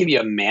I'll give you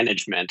a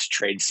management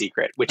trade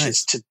secret, which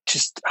is to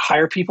just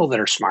hire people that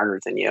are smarter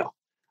than you.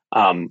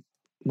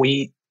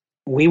 We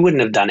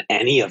wouldn't have done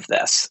any of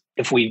this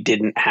if we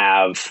didn't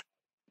have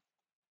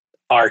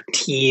our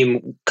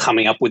team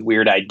coming up with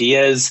weird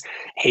ideas,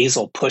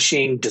 Hazel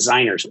pushing,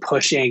 designers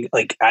pushing.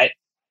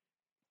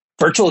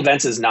 Virtual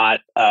events is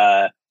not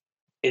the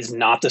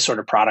sort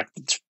of product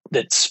that's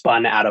that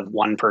spun out of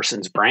one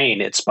person's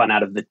brain. It spun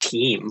out of the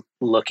team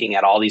looking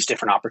at all these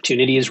different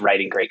opportunities,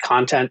 writing great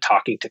content,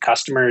 talking to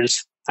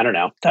customers. I don't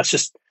know.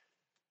 It's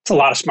a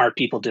lot of smart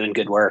people doing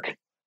good work.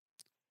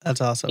 That's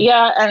awesome.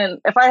 Yeah. And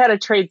if I had a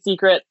trade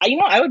secret,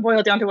 I would boil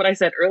it down to what I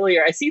said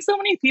earlier. I see so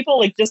many people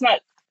like just not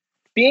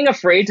being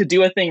afraid to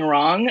do a thing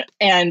wrong.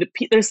 And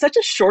there's such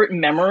a short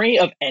memory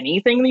of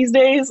anything these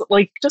days.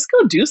 Like, just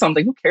go do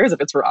something. Who cares if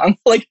it's wrong?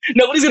 Like,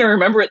 nobody's going to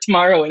remember it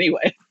tomorrow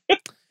anyway.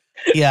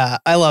 Yeah,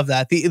 I love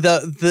that.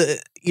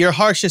 Your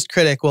harshest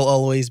critic will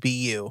always be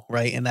you,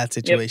 right? In that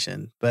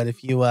situation. Yep. But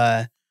if you,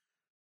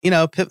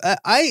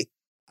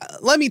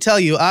 let me tell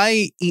you,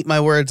 I eat my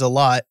words a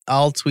lot.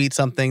 I'll tweet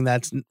something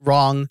that's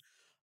wrong,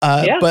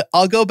 but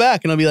I'll go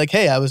back and I'll be like,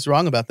 hey, I was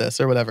wrong about this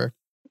or whatever.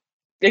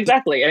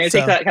 Exactly. And it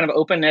takes that kind of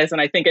openness. And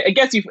I think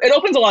it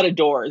opens a lot of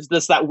doors,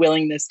 that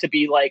willingness to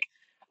be like,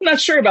 I'm not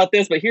sure about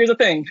this, but here's the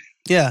thing.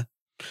 Yeah.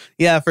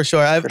 Yeah, for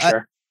sure.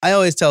 I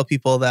always tell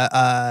people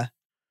that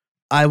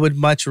I would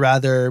much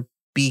rather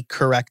be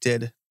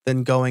corrected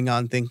than going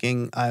on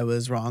thinking I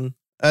was wrong,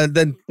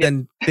 than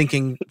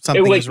thinking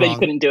something was wrong. That you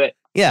couldn't do it.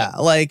 Yeah.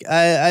 Like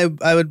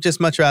I would just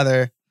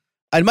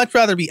I'd much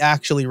rather be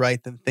actually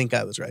right than think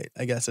I was right,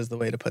 I guess is the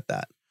way to put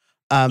that.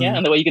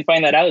 And the way you can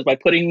find that out is by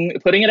putting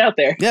it out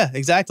there. Yeah,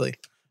 exactly.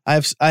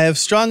 I have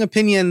strong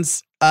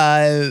opinions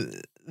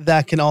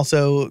that can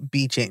also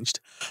be changed.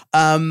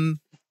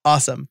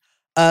 Awesome.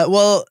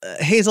 Well,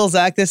 Hazel,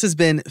 Zach, this has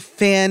been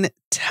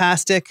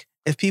fantastic.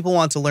 If people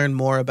want to learn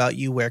more about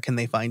you, where can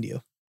they find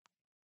you?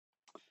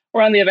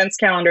 We're on the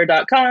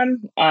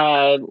eventscalendar.com.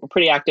 We're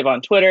pretty active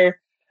on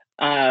Twitter,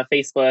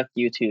 Facebook,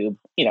 YouTube,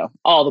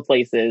 all the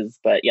places.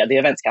 But yeah, the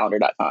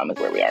eventscalendar.com is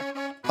where we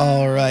are.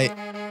 All right.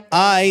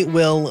 I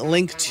will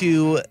link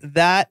to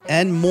that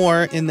and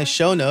more in the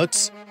show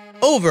notes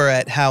over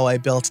at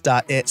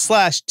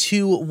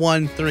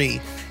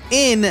howibuilt.it/213.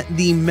 In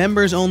the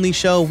members only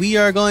show, we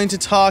are going to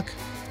talk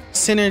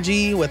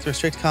synergy with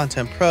Restrict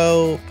Content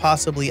Pro,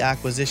 possibly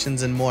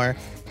acquisitions and more.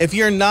 If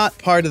you're not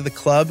part of the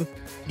club,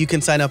 you can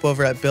sign up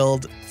over at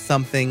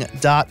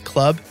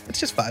buildsomething.club. It's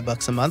just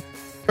 $5 a month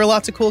for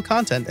lots of cool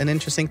content and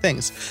interesting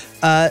things.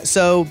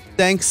 So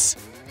thanks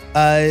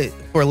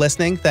for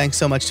listening. Thanks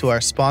so much to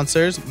our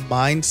sponsors,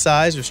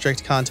 MindSize,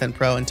 Restrict Content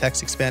Pro, and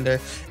Text Expander.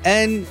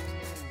 And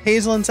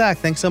Hazel and Zach,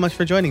 thanks so much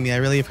for joining me. I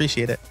really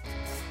appreciate it.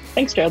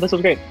 Thanks, Joe. This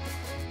was great.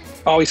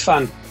 Always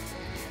fun.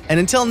 And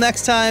until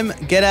next time,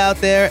 get out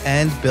there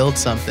and build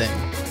something.